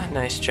militia.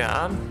 Nice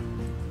job.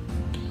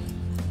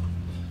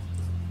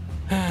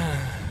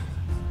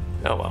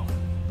 Oh well.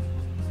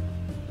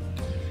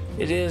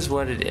 It is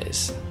what it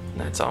is.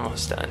 That's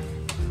almost done.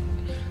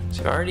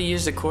 So we've already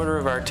used a quarter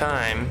of our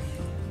time.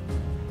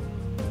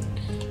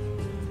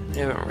 We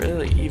haven't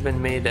really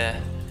even made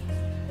a...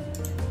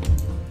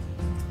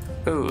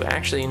 Ooh,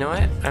 actually, you know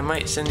what? I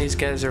might send these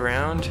guys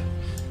around,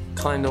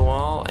 climb the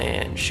wall,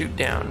 and shoot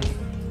down.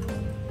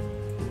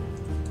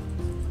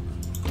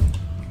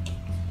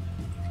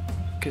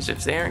 Because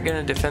if they aren't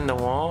going to defend the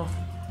wall,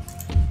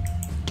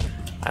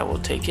 I will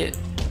take it.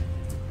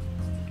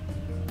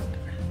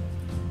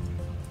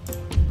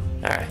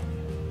 Alright.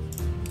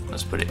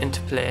 Let's put it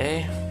into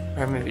play.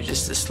 Or maybe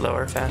just a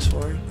slower fast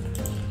forward.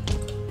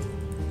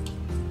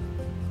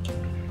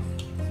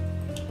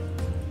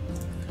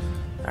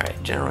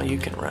 Alright, General, you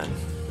can run.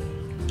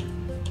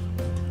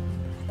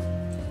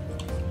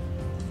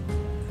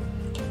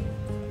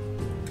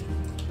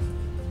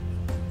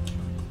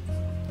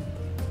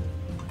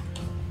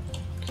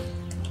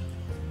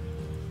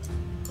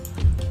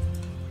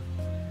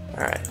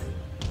 Alright.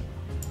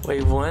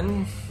 Wave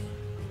 1.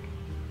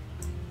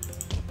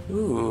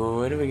 Ooh,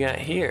 what do we got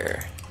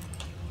here?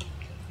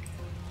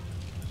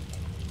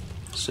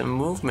 Some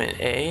movement,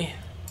 eh?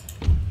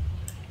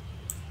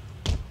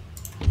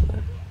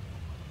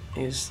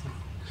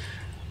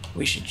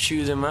 We should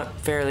chew them up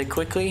fairly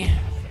quickly.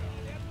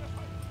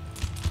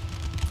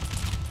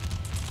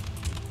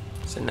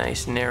 It's a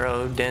nice,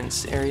 narrow,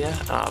 dense area.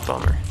 Ah,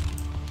 bummer.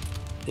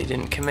 They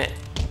didn't commit.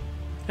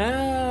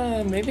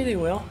 Maybe they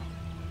will.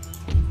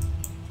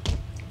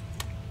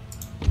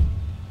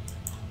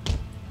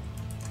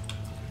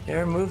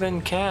 They're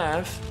moving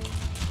cav.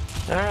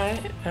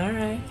 Alright,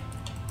 alright.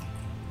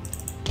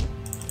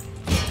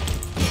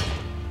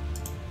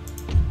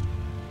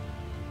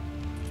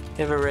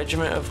 You have a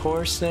regiment of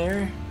horse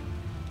there.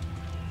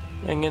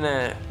 I'm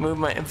gonna move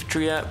my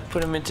infantry up,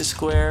 put them into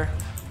square,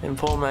 and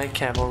pull my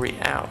cavalry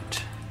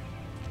out.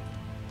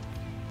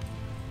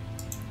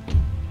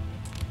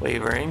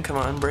 Wavering, come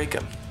on, break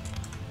them.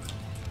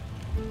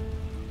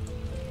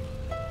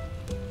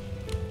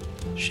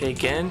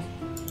 Shake in.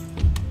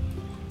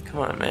 Come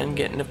on, man,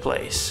 get into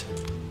place.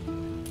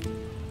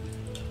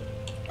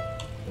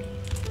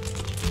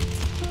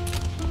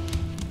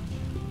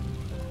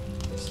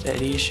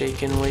 Steady,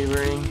 shaking,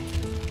 wavering.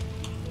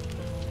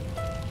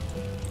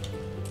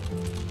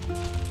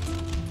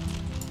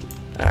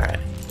 Alright.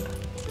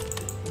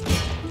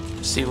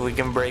 See if we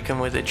can break them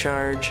with a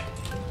charge.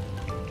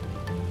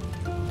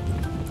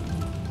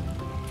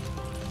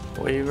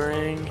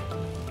 Wavering.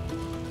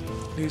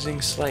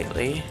 Losing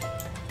slightly.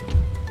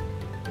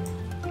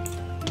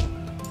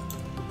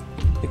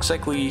 Looks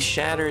like we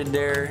shattered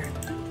their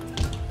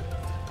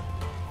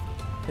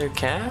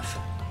calf?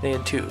 They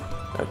had 2.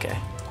 Okay.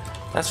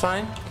 That's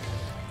fine.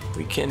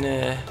 We can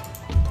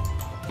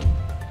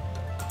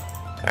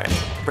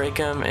alright, break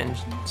them and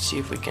see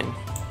if we can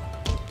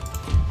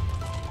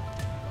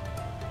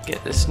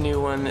get this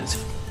new one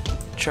that's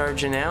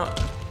charging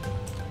out.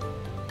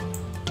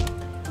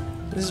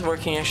 This is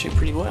working actually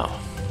pretty well.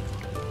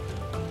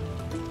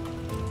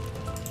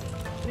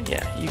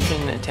 Yeah, you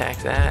can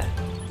attack that.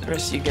 The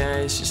rest of you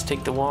guys just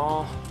take the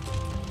wall.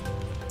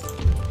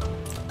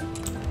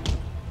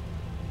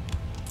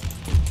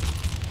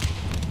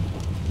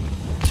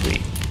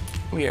 Sweet.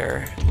 We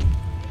are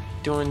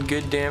doing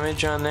good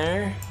damage on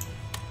there.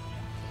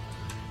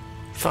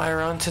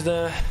 Fire onto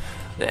the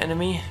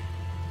enemy.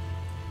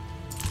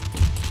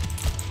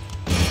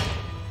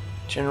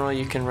 Generally,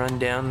 you can run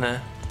down the...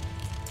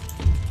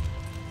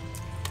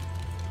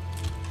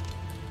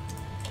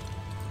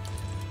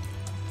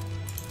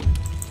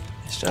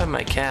 I still have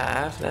my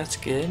calf, that's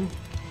good.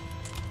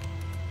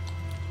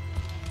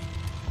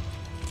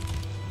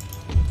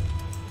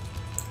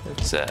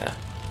 Let's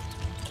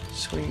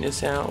swing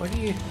this out. What are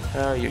you?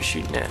 Oh, you're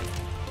shooting at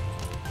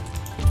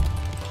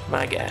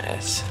my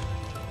guys.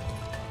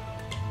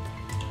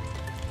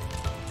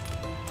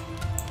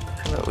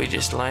 How about we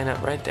just line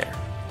up right there?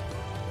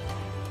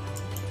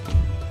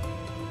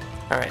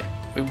 Alright,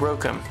 we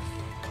broke them.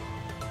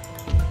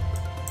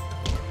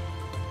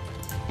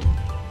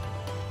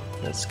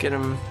 Let's get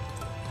them.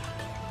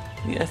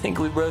 Yeah, I think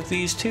we broke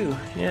these too.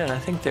 Yeah, I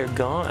think they're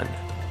gone.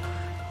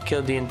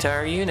 Killed the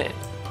entire unit.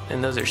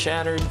 And those are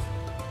shattered.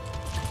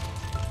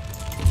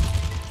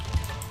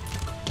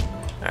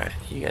 Alright,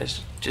 you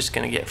guys just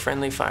gonna get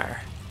friendly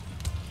fire.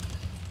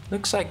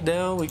 Looks like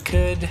though we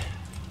could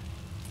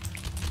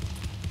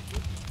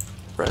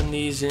run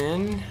these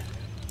in.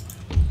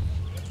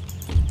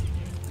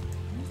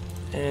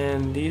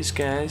 And these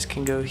guys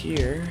can go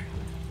here.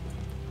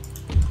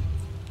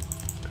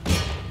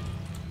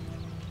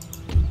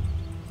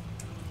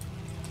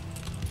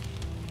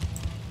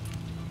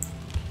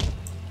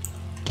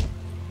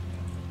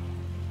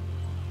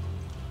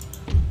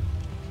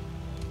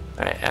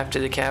 Alright, after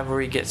the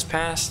cavalry gets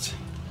past,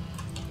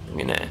 I'm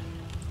gonna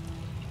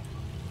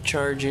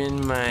charge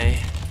in my,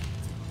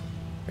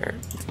 or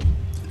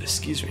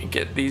excuse me,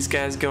 get these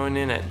guys going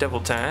in at double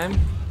time.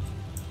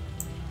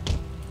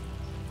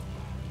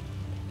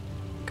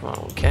 Come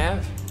on,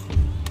 Cav.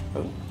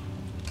 Oh.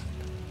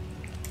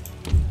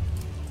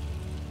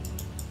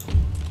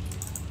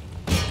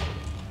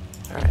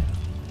 Alright,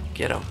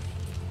 get him.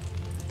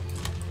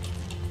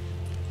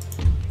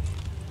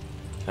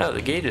 Oh,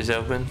 the gate is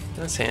open.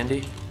 That's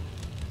handy.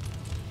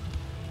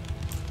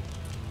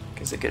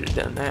 Guess I could have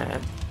done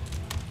that.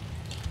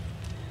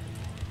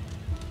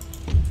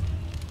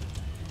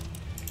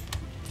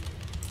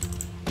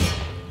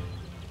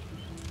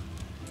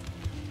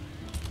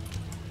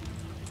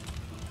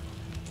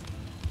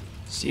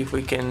 See if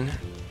we can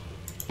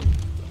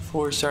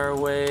force our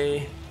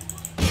way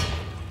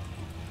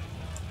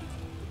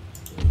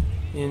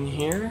in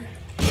here.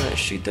 You want to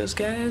shoot those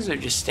guys or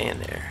just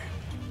stand there?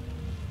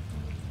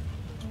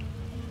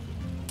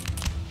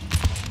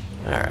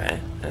 Alright,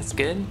 that's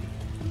good.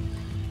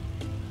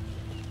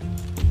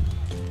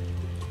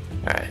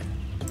 Alright.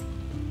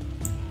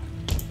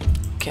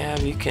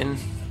 Cav, you can...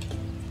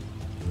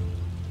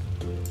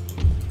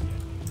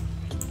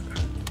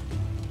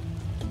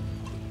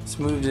 Let's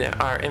move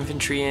our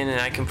infantry in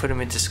and I can put them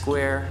into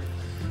square.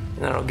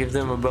 And that'll give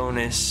them a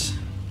bonus.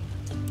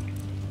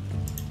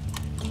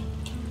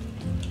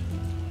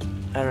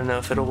 I don't know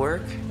if it'll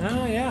work.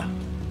 Oh, yeah.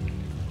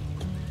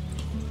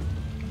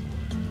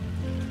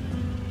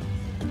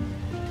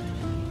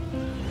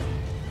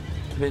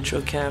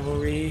 Provincial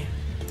cavalry.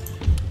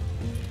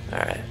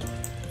 Alright.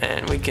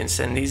 And we can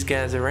send these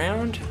guys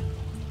around.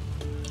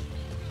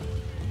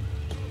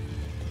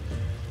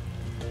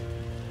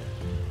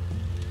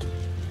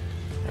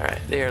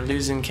 Alright, they are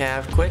losing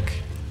cav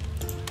quick.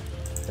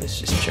 Let's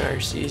just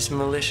charge these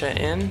militia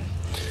in.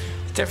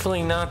 It's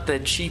definitely not the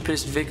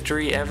cheapest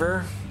victory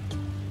ever.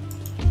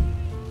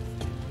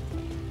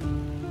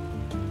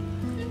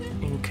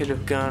 It could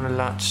have gone a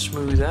lot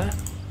smoother.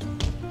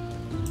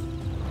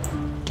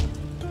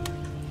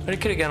 But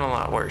it could have gone a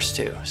lot worse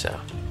too, so.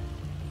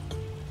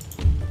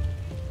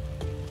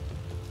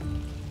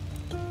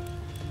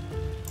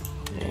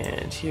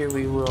 And here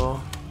we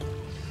will.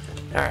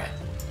 Alright.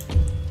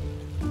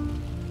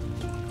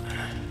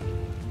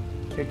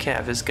 Your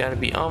cav has got to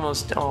be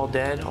almost all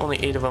dead. Only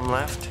 8 of them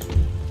left.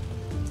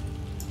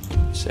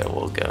 So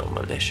we'll go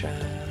militia.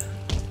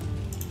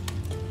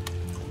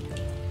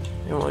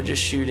 And we'll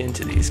just shoot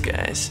into these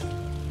guys.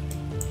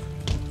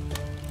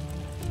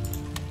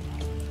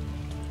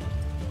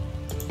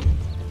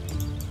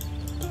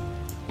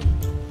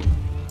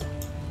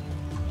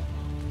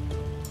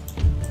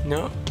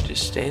 No,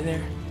 just stay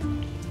there.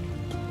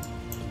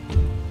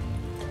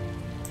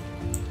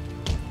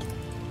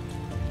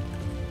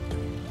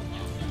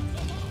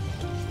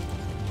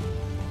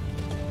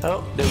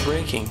 Oh, they're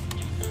breaking.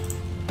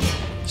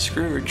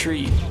 Screw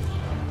retreat.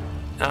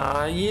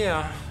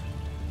 Yeah.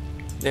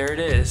 There it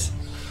is.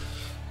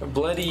 A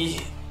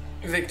bloody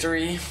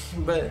victory,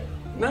 but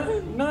not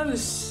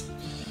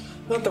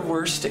the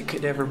worst it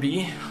could ever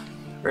be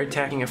for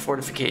attacking a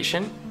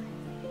fortification.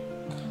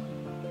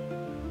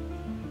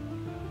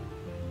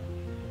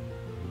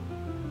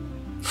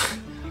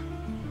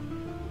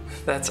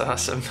 That's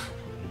awesome.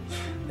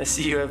 I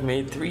see you have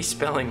made 3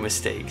 spelling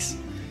mistakes.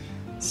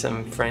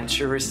 Some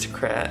French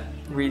aristocrat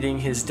reading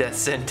his death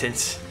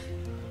sentence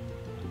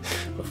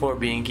before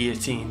being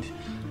guillotined.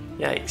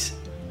 Yikes.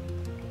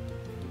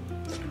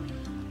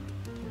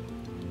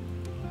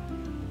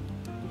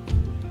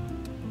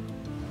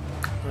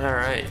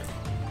 Alright.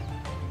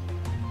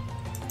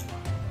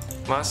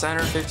 Lost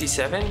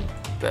 157,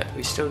 but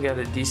we still got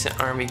a decent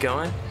army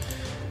going.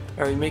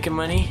 Are we making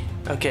money?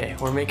 Okay,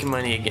 we're making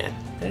money again.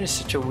 That is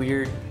such a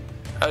weird...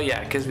 Oh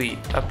yeah, because we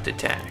upped the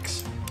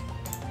tax.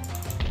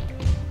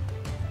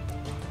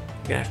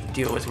 Gonna have to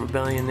deal with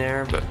rebellion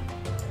there, but...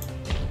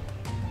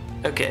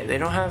 Okay, they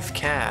don't have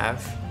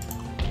cav.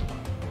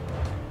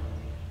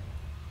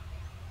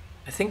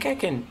 I think I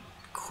can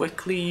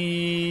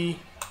quickly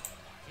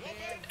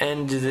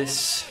end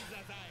this.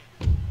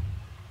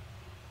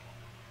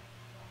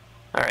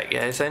 Alright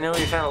guys, I know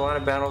we've had a lot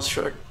of battles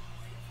short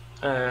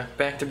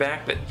back to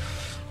back, but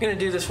I'm gonna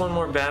do this one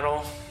more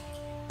battle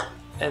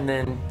and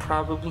then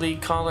probably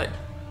call it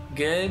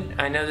good.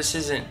 I know this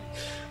isn't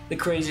the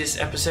craziest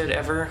episode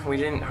ever. We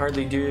didn't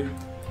hardly do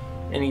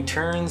any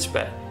turns,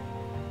 but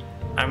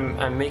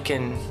I'm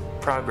making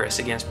progress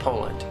against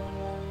Poland.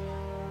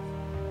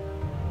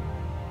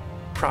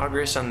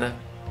 Progress on the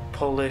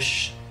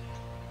Polish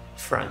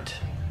front.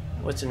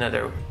 What's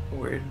another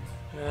word?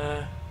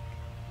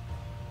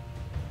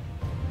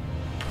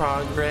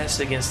 Progress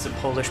against the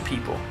Polish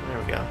people. There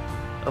we go.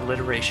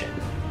 Alliteration.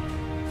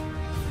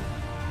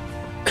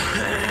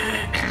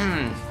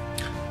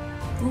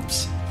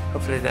 Oops.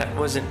 Hopefully that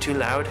wasn't too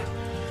loud.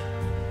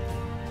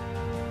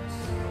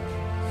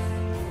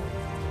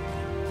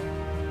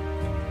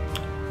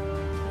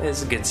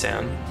 It's a good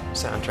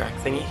soundtrack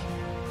thingy.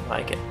 I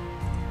like it.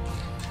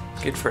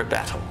 Good for a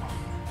battle.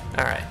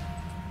 Alright.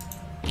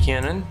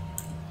 Cannon.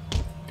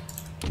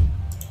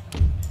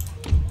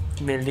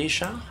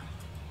 Militia.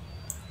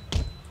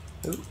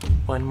 Ooh,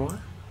 one more.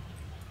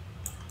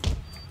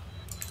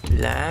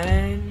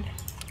 Line.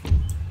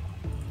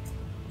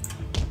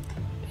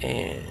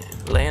 And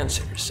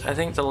Lancers. I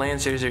think the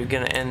Lancers are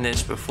gonna end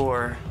this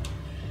before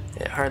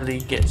it hardly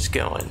gets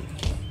going.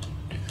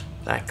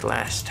 Like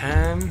last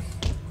time.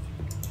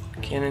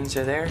 Cannons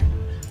are there.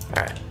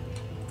 Alright.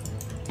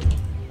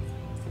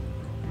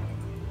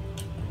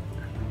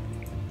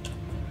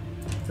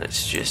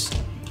 Let's just...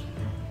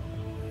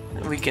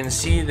 We can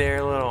see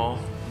their little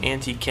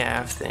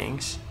anti-cav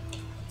things.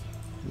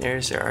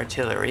 There's their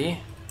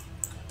artillery.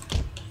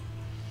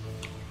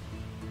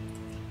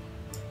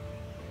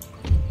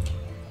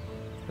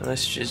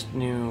 Let's just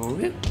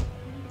we're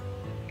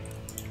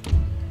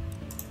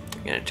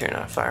gonna turn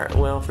off fire at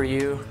will for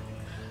you,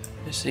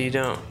 just so you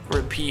don't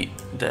repeat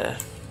the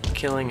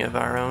killing of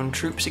our own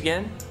troops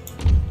again.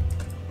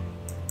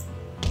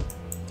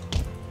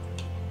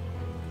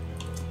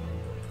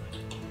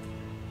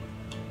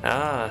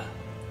 Ah,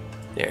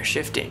 they're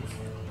shifting.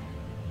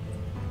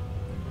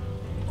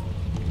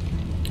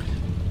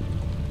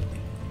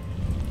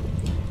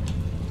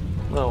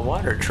 Little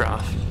water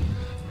trough.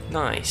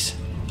 Nice.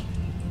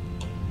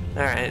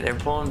 Alright, they're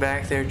pulling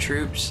back their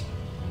troops.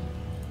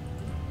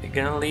 They're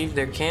gonna leave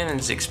their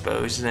cannons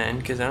exposed then,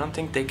 because I don't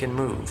think they can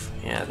move.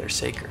 Yeah, they're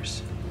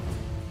sakers.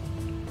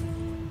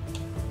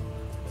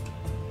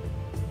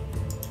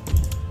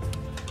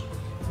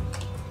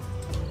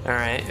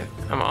 Alright,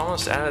 I'm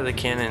almost out of the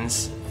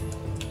cannons'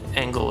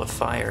 angle of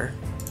fire.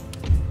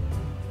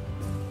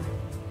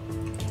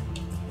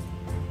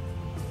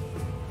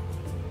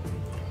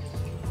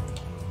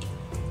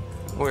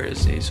 Where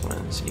is these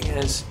ones? You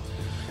guys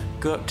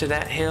go up to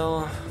that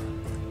hill.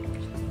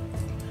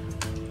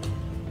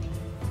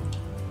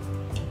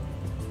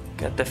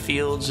 Got the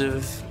fields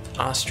of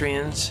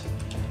Austrians.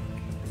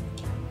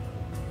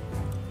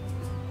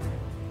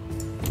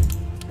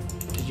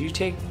 Did you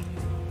take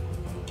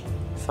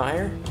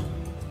fire?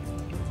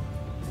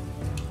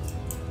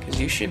 Because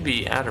you should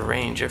be out of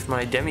range if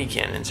my demi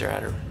cannons are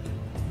out of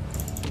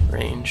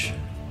range.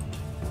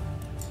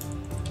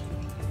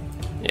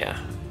 Yeah.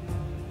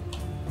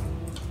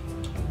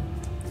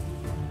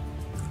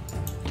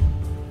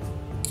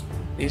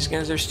 These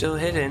guys are still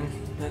hidden.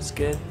 That's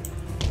good.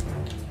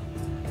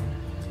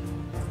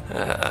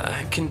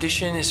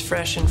 Condition is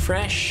fresh and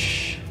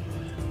fresh.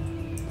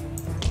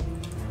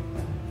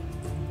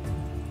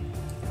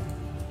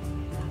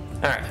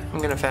 Alright, I'm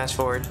gonna fast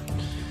forward.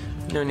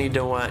 No need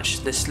to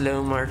watch the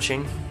slow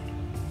marching.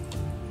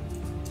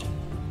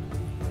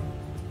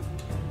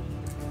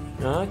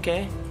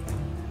 Okay.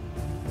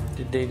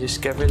 Did they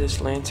discover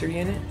this Lancer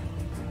unit?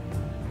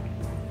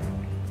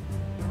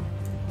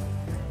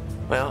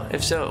 Well,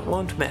 if so, it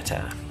won't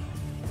matter.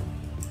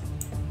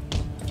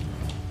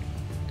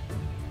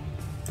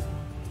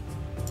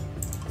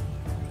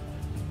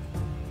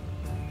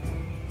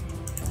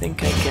 I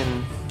think I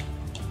can...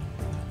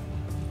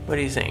 What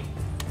do you think?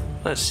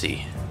 Let's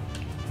see.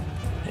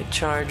 They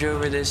charge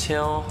over this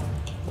hill.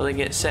 Will they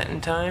get set in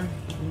time?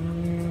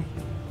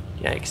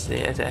 Yikes,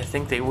 I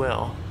think they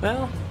will.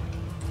 Well,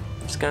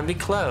 it's gonna be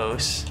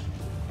close.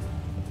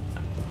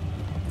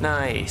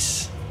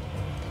 Nice.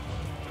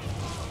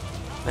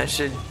 That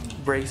should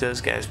break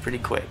those guys pretty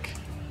quick.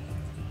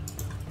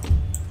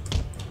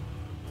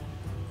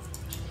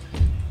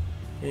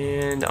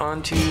 And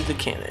onto the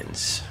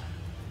cannons.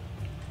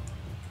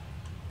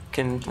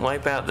 Can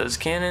wipe out those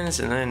cannons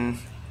and then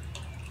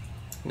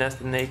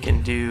nothing they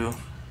can do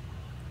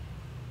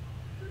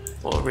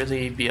will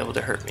really be able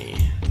to hurt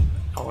me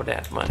all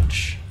that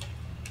much.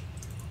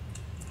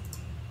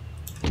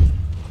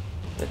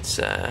 Let's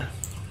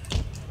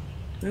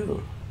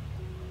ooh,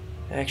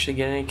 actually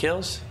get any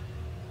kills?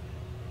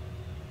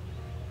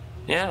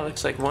 Yeah,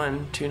 looks like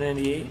one,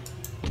 298.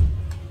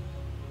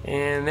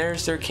 And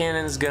there's their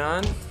cannons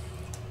gone.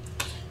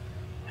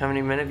 How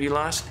many men have you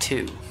lost?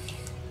 2.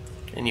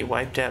 And you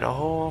wiped out a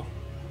whole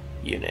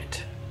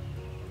unit.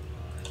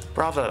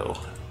 Bravo.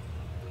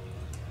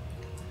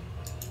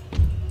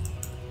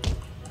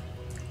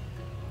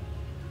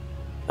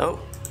 Oh,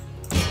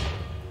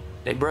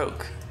 they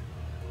broke.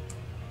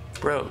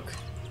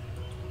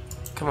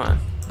 Come on,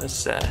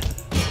 let's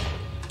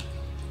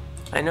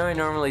I know I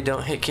normally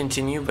don't hit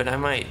continue, but I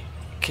might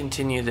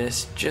continue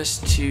this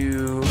just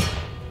to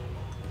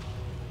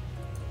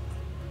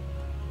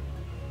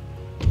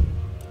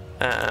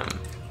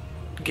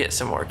get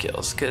some more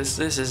kills, because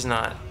this is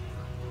not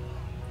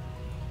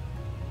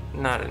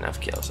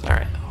enough kills.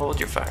 Alright, hold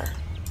your fire.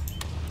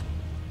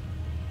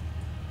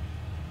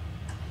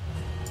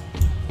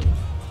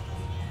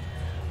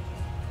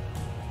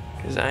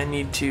 Because I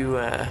need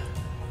to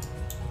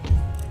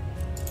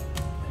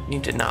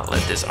not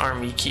let this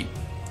army keep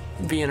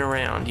being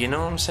around, you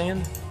know what I'm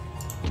saying?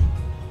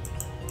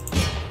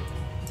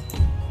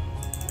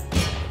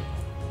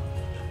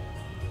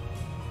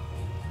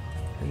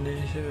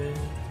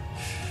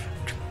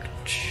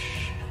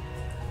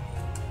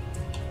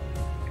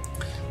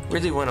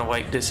 Really want to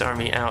wipe this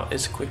army out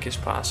as quick as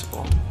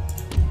possible.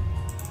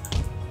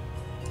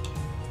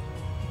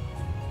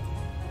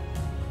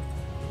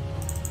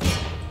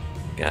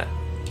 Got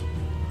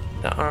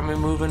the army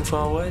moving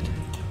forward.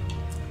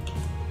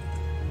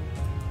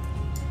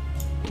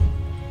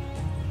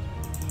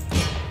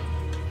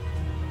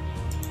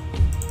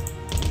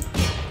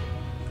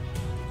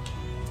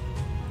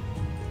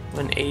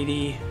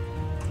 $180.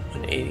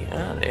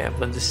 Ah, they have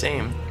the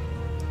same.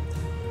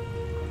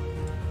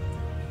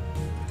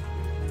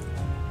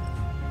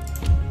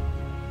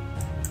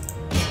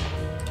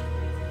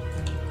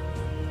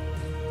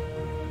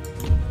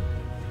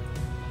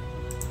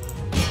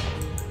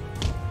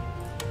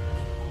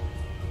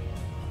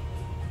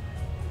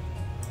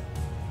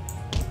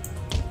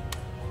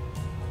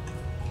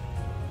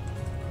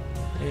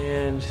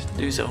 And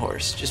lose a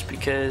horse just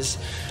because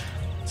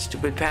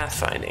stupid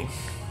pathfinding.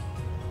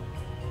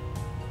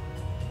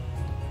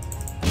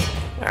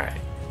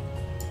 Alright.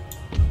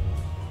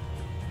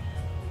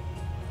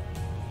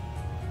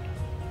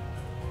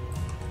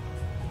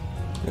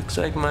 Looks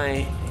like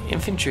my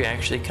infantry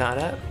actually caught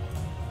up.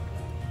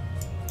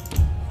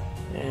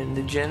 And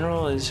the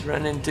general is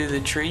running through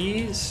the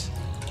trees.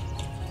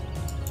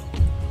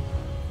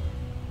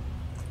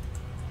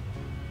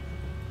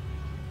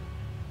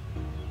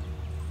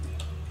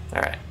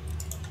 Alright.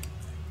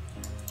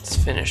 Let's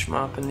finish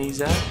mopping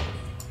these up.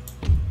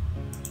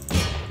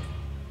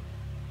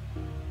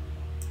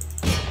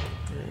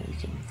 You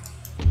can...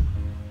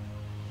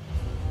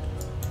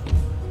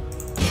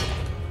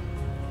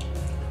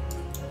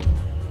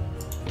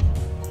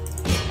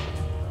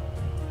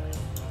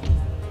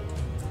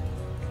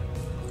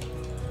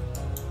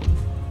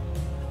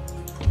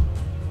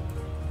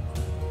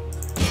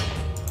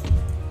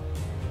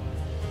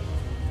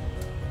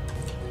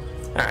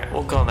 Alright,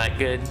 we'll call that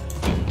good.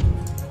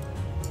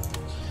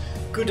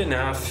 Good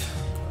enough.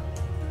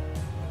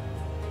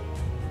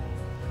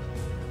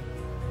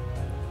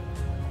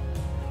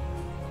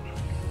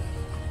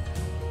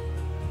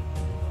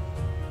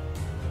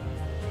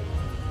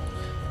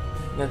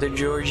 Another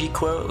Georgie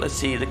quote. Let's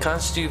see. The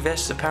Constitution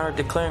vests the power of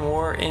declaring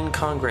war in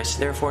Congress.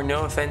 Therefore,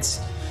 no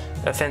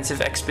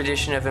offensive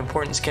expedition of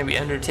importance can be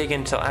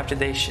undertaken until after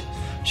they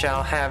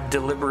shall have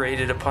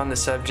deliberated upon the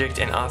subject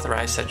and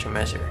authorized such a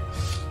measure.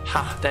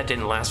 Ha! That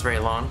didn't last very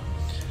long.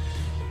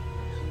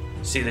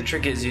 See, the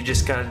trick is you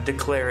just gotta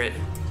declare it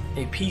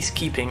a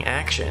peacekeeping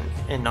action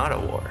and not a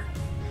war.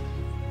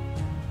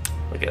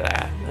 Look at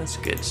that. That's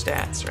good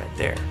stats right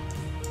there.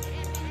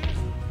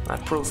 My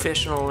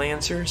professional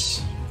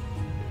lancers.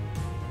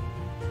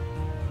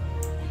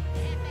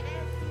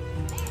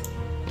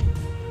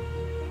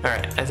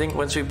 Alright, I think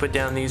once we put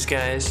down these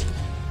guys,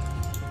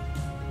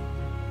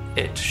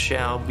 it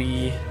shall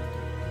be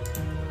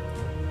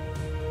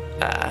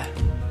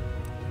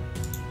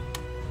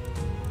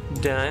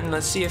done.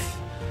 Let's see if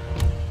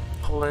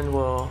Poland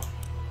will...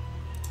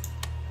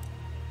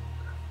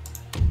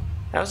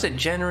 That was a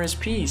generous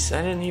piece.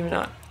 I didn't even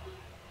know.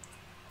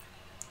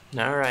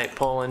 Alright,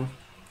 Poland.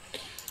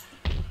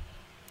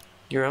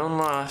 Your own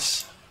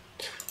loss.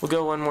 We'll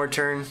go one more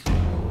turn.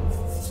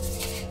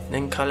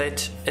 Then call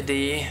it a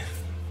day.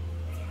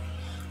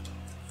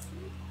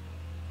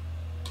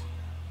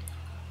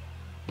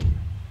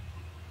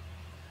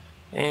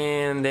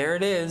 And there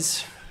it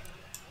is.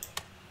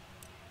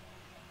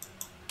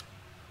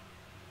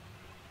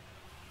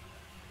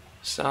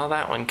 Saw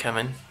that one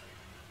coming.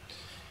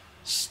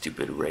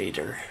 Stupid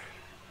raider.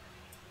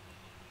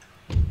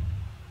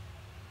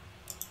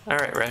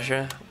 Alright,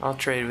 Russia. I'll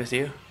trade with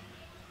you.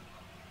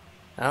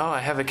 Oh, I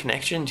have a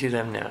connection to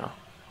them now.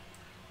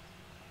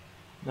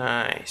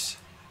 Nice.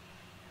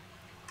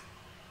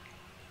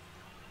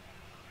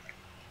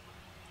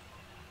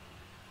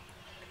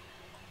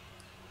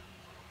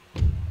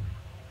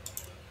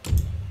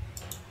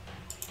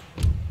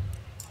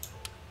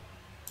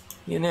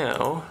 you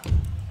know,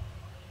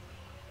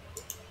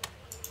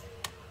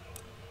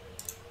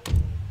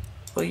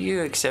 will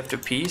you accept a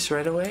peace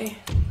right away?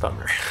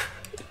 Bummer.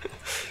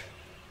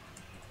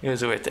 It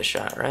was worth a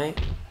shot, right?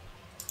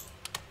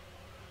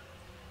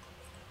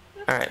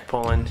 Alright,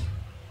 Poland.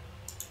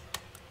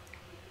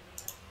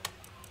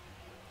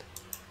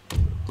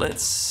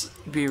 Let's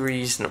be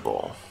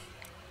reasonable.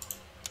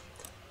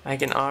 I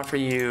can offer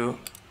you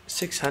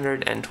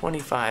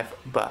 625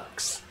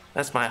 bucks.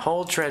 That's my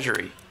whole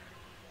treasury.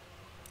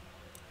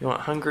 You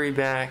want Hungary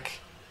back?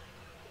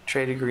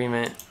 Trade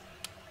agreement?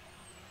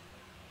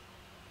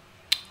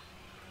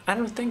 I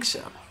don't think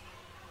so.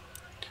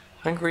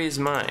 Hungary is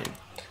mine.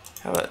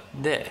 How about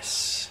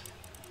this?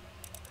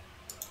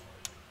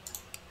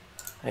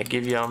 I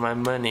give you all my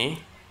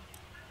money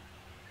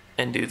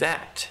and do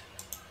that.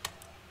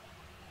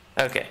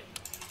 Okay.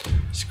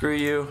 Screw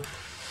you.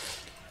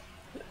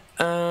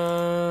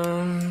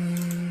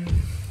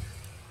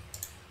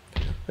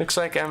 Looks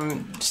like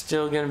I'm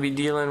still gonna be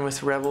dealing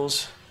with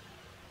rebels.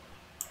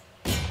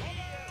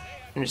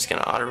 I'm just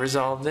gonna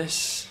auto-resolve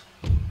this.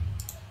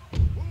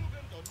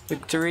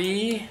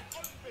 Victory.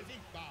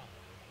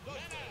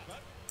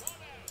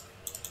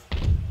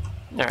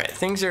 Alright,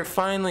 things are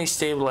finally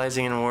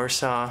stabilizing in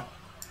Warsaw.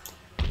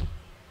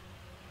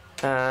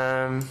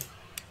 I'm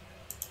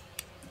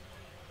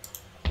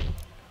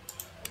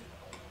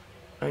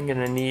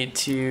gonna need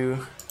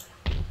to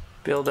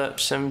build up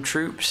some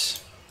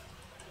troops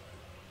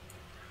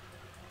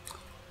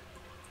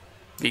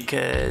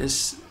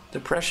because the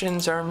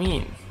Prussians are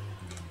mean.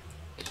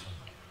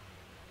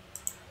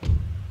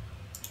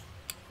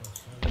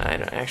 I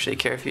don't actually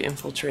care if you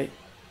infiltrate.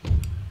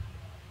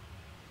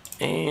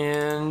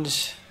 And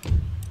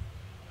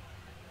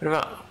what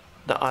about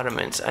the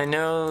Ottomans? I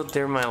know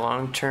they're my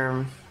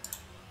long-term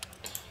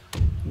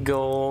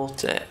goal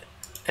to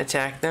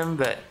attack them,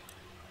 but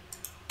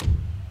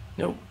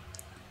nope.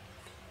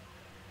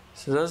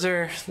 So those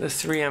are the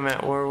three I'm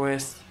at war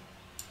with.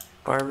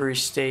 Barbary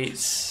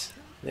states,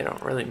 they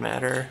don't really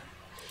matter.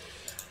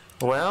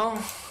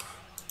 Well,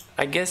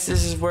 I guess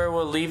this is where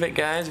we'll leave it,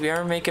 guys. We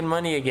are making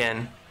money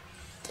again.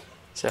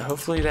 So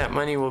hopefully that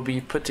money will be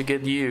put to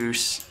good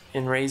use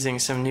in raising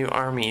some new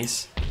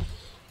armies.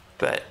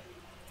 But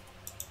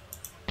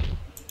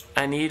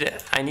I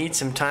need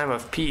some time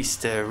of peace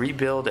to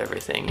rebuild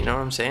everything, you know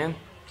what I'm saying?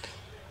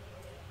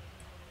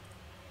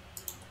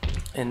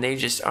 And they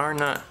just are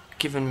not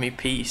giving me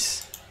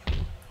peace.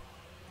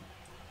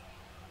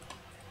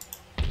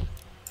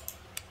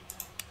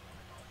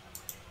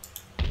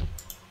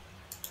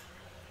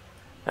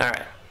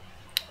 Alright.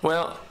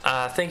 Well,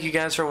 thank you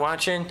guys for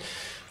watching.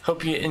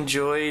 Hope you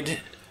enjoyed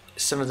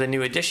some of the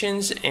new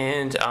additions,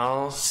 and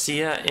I'll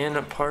see ya in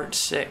part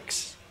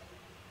 6.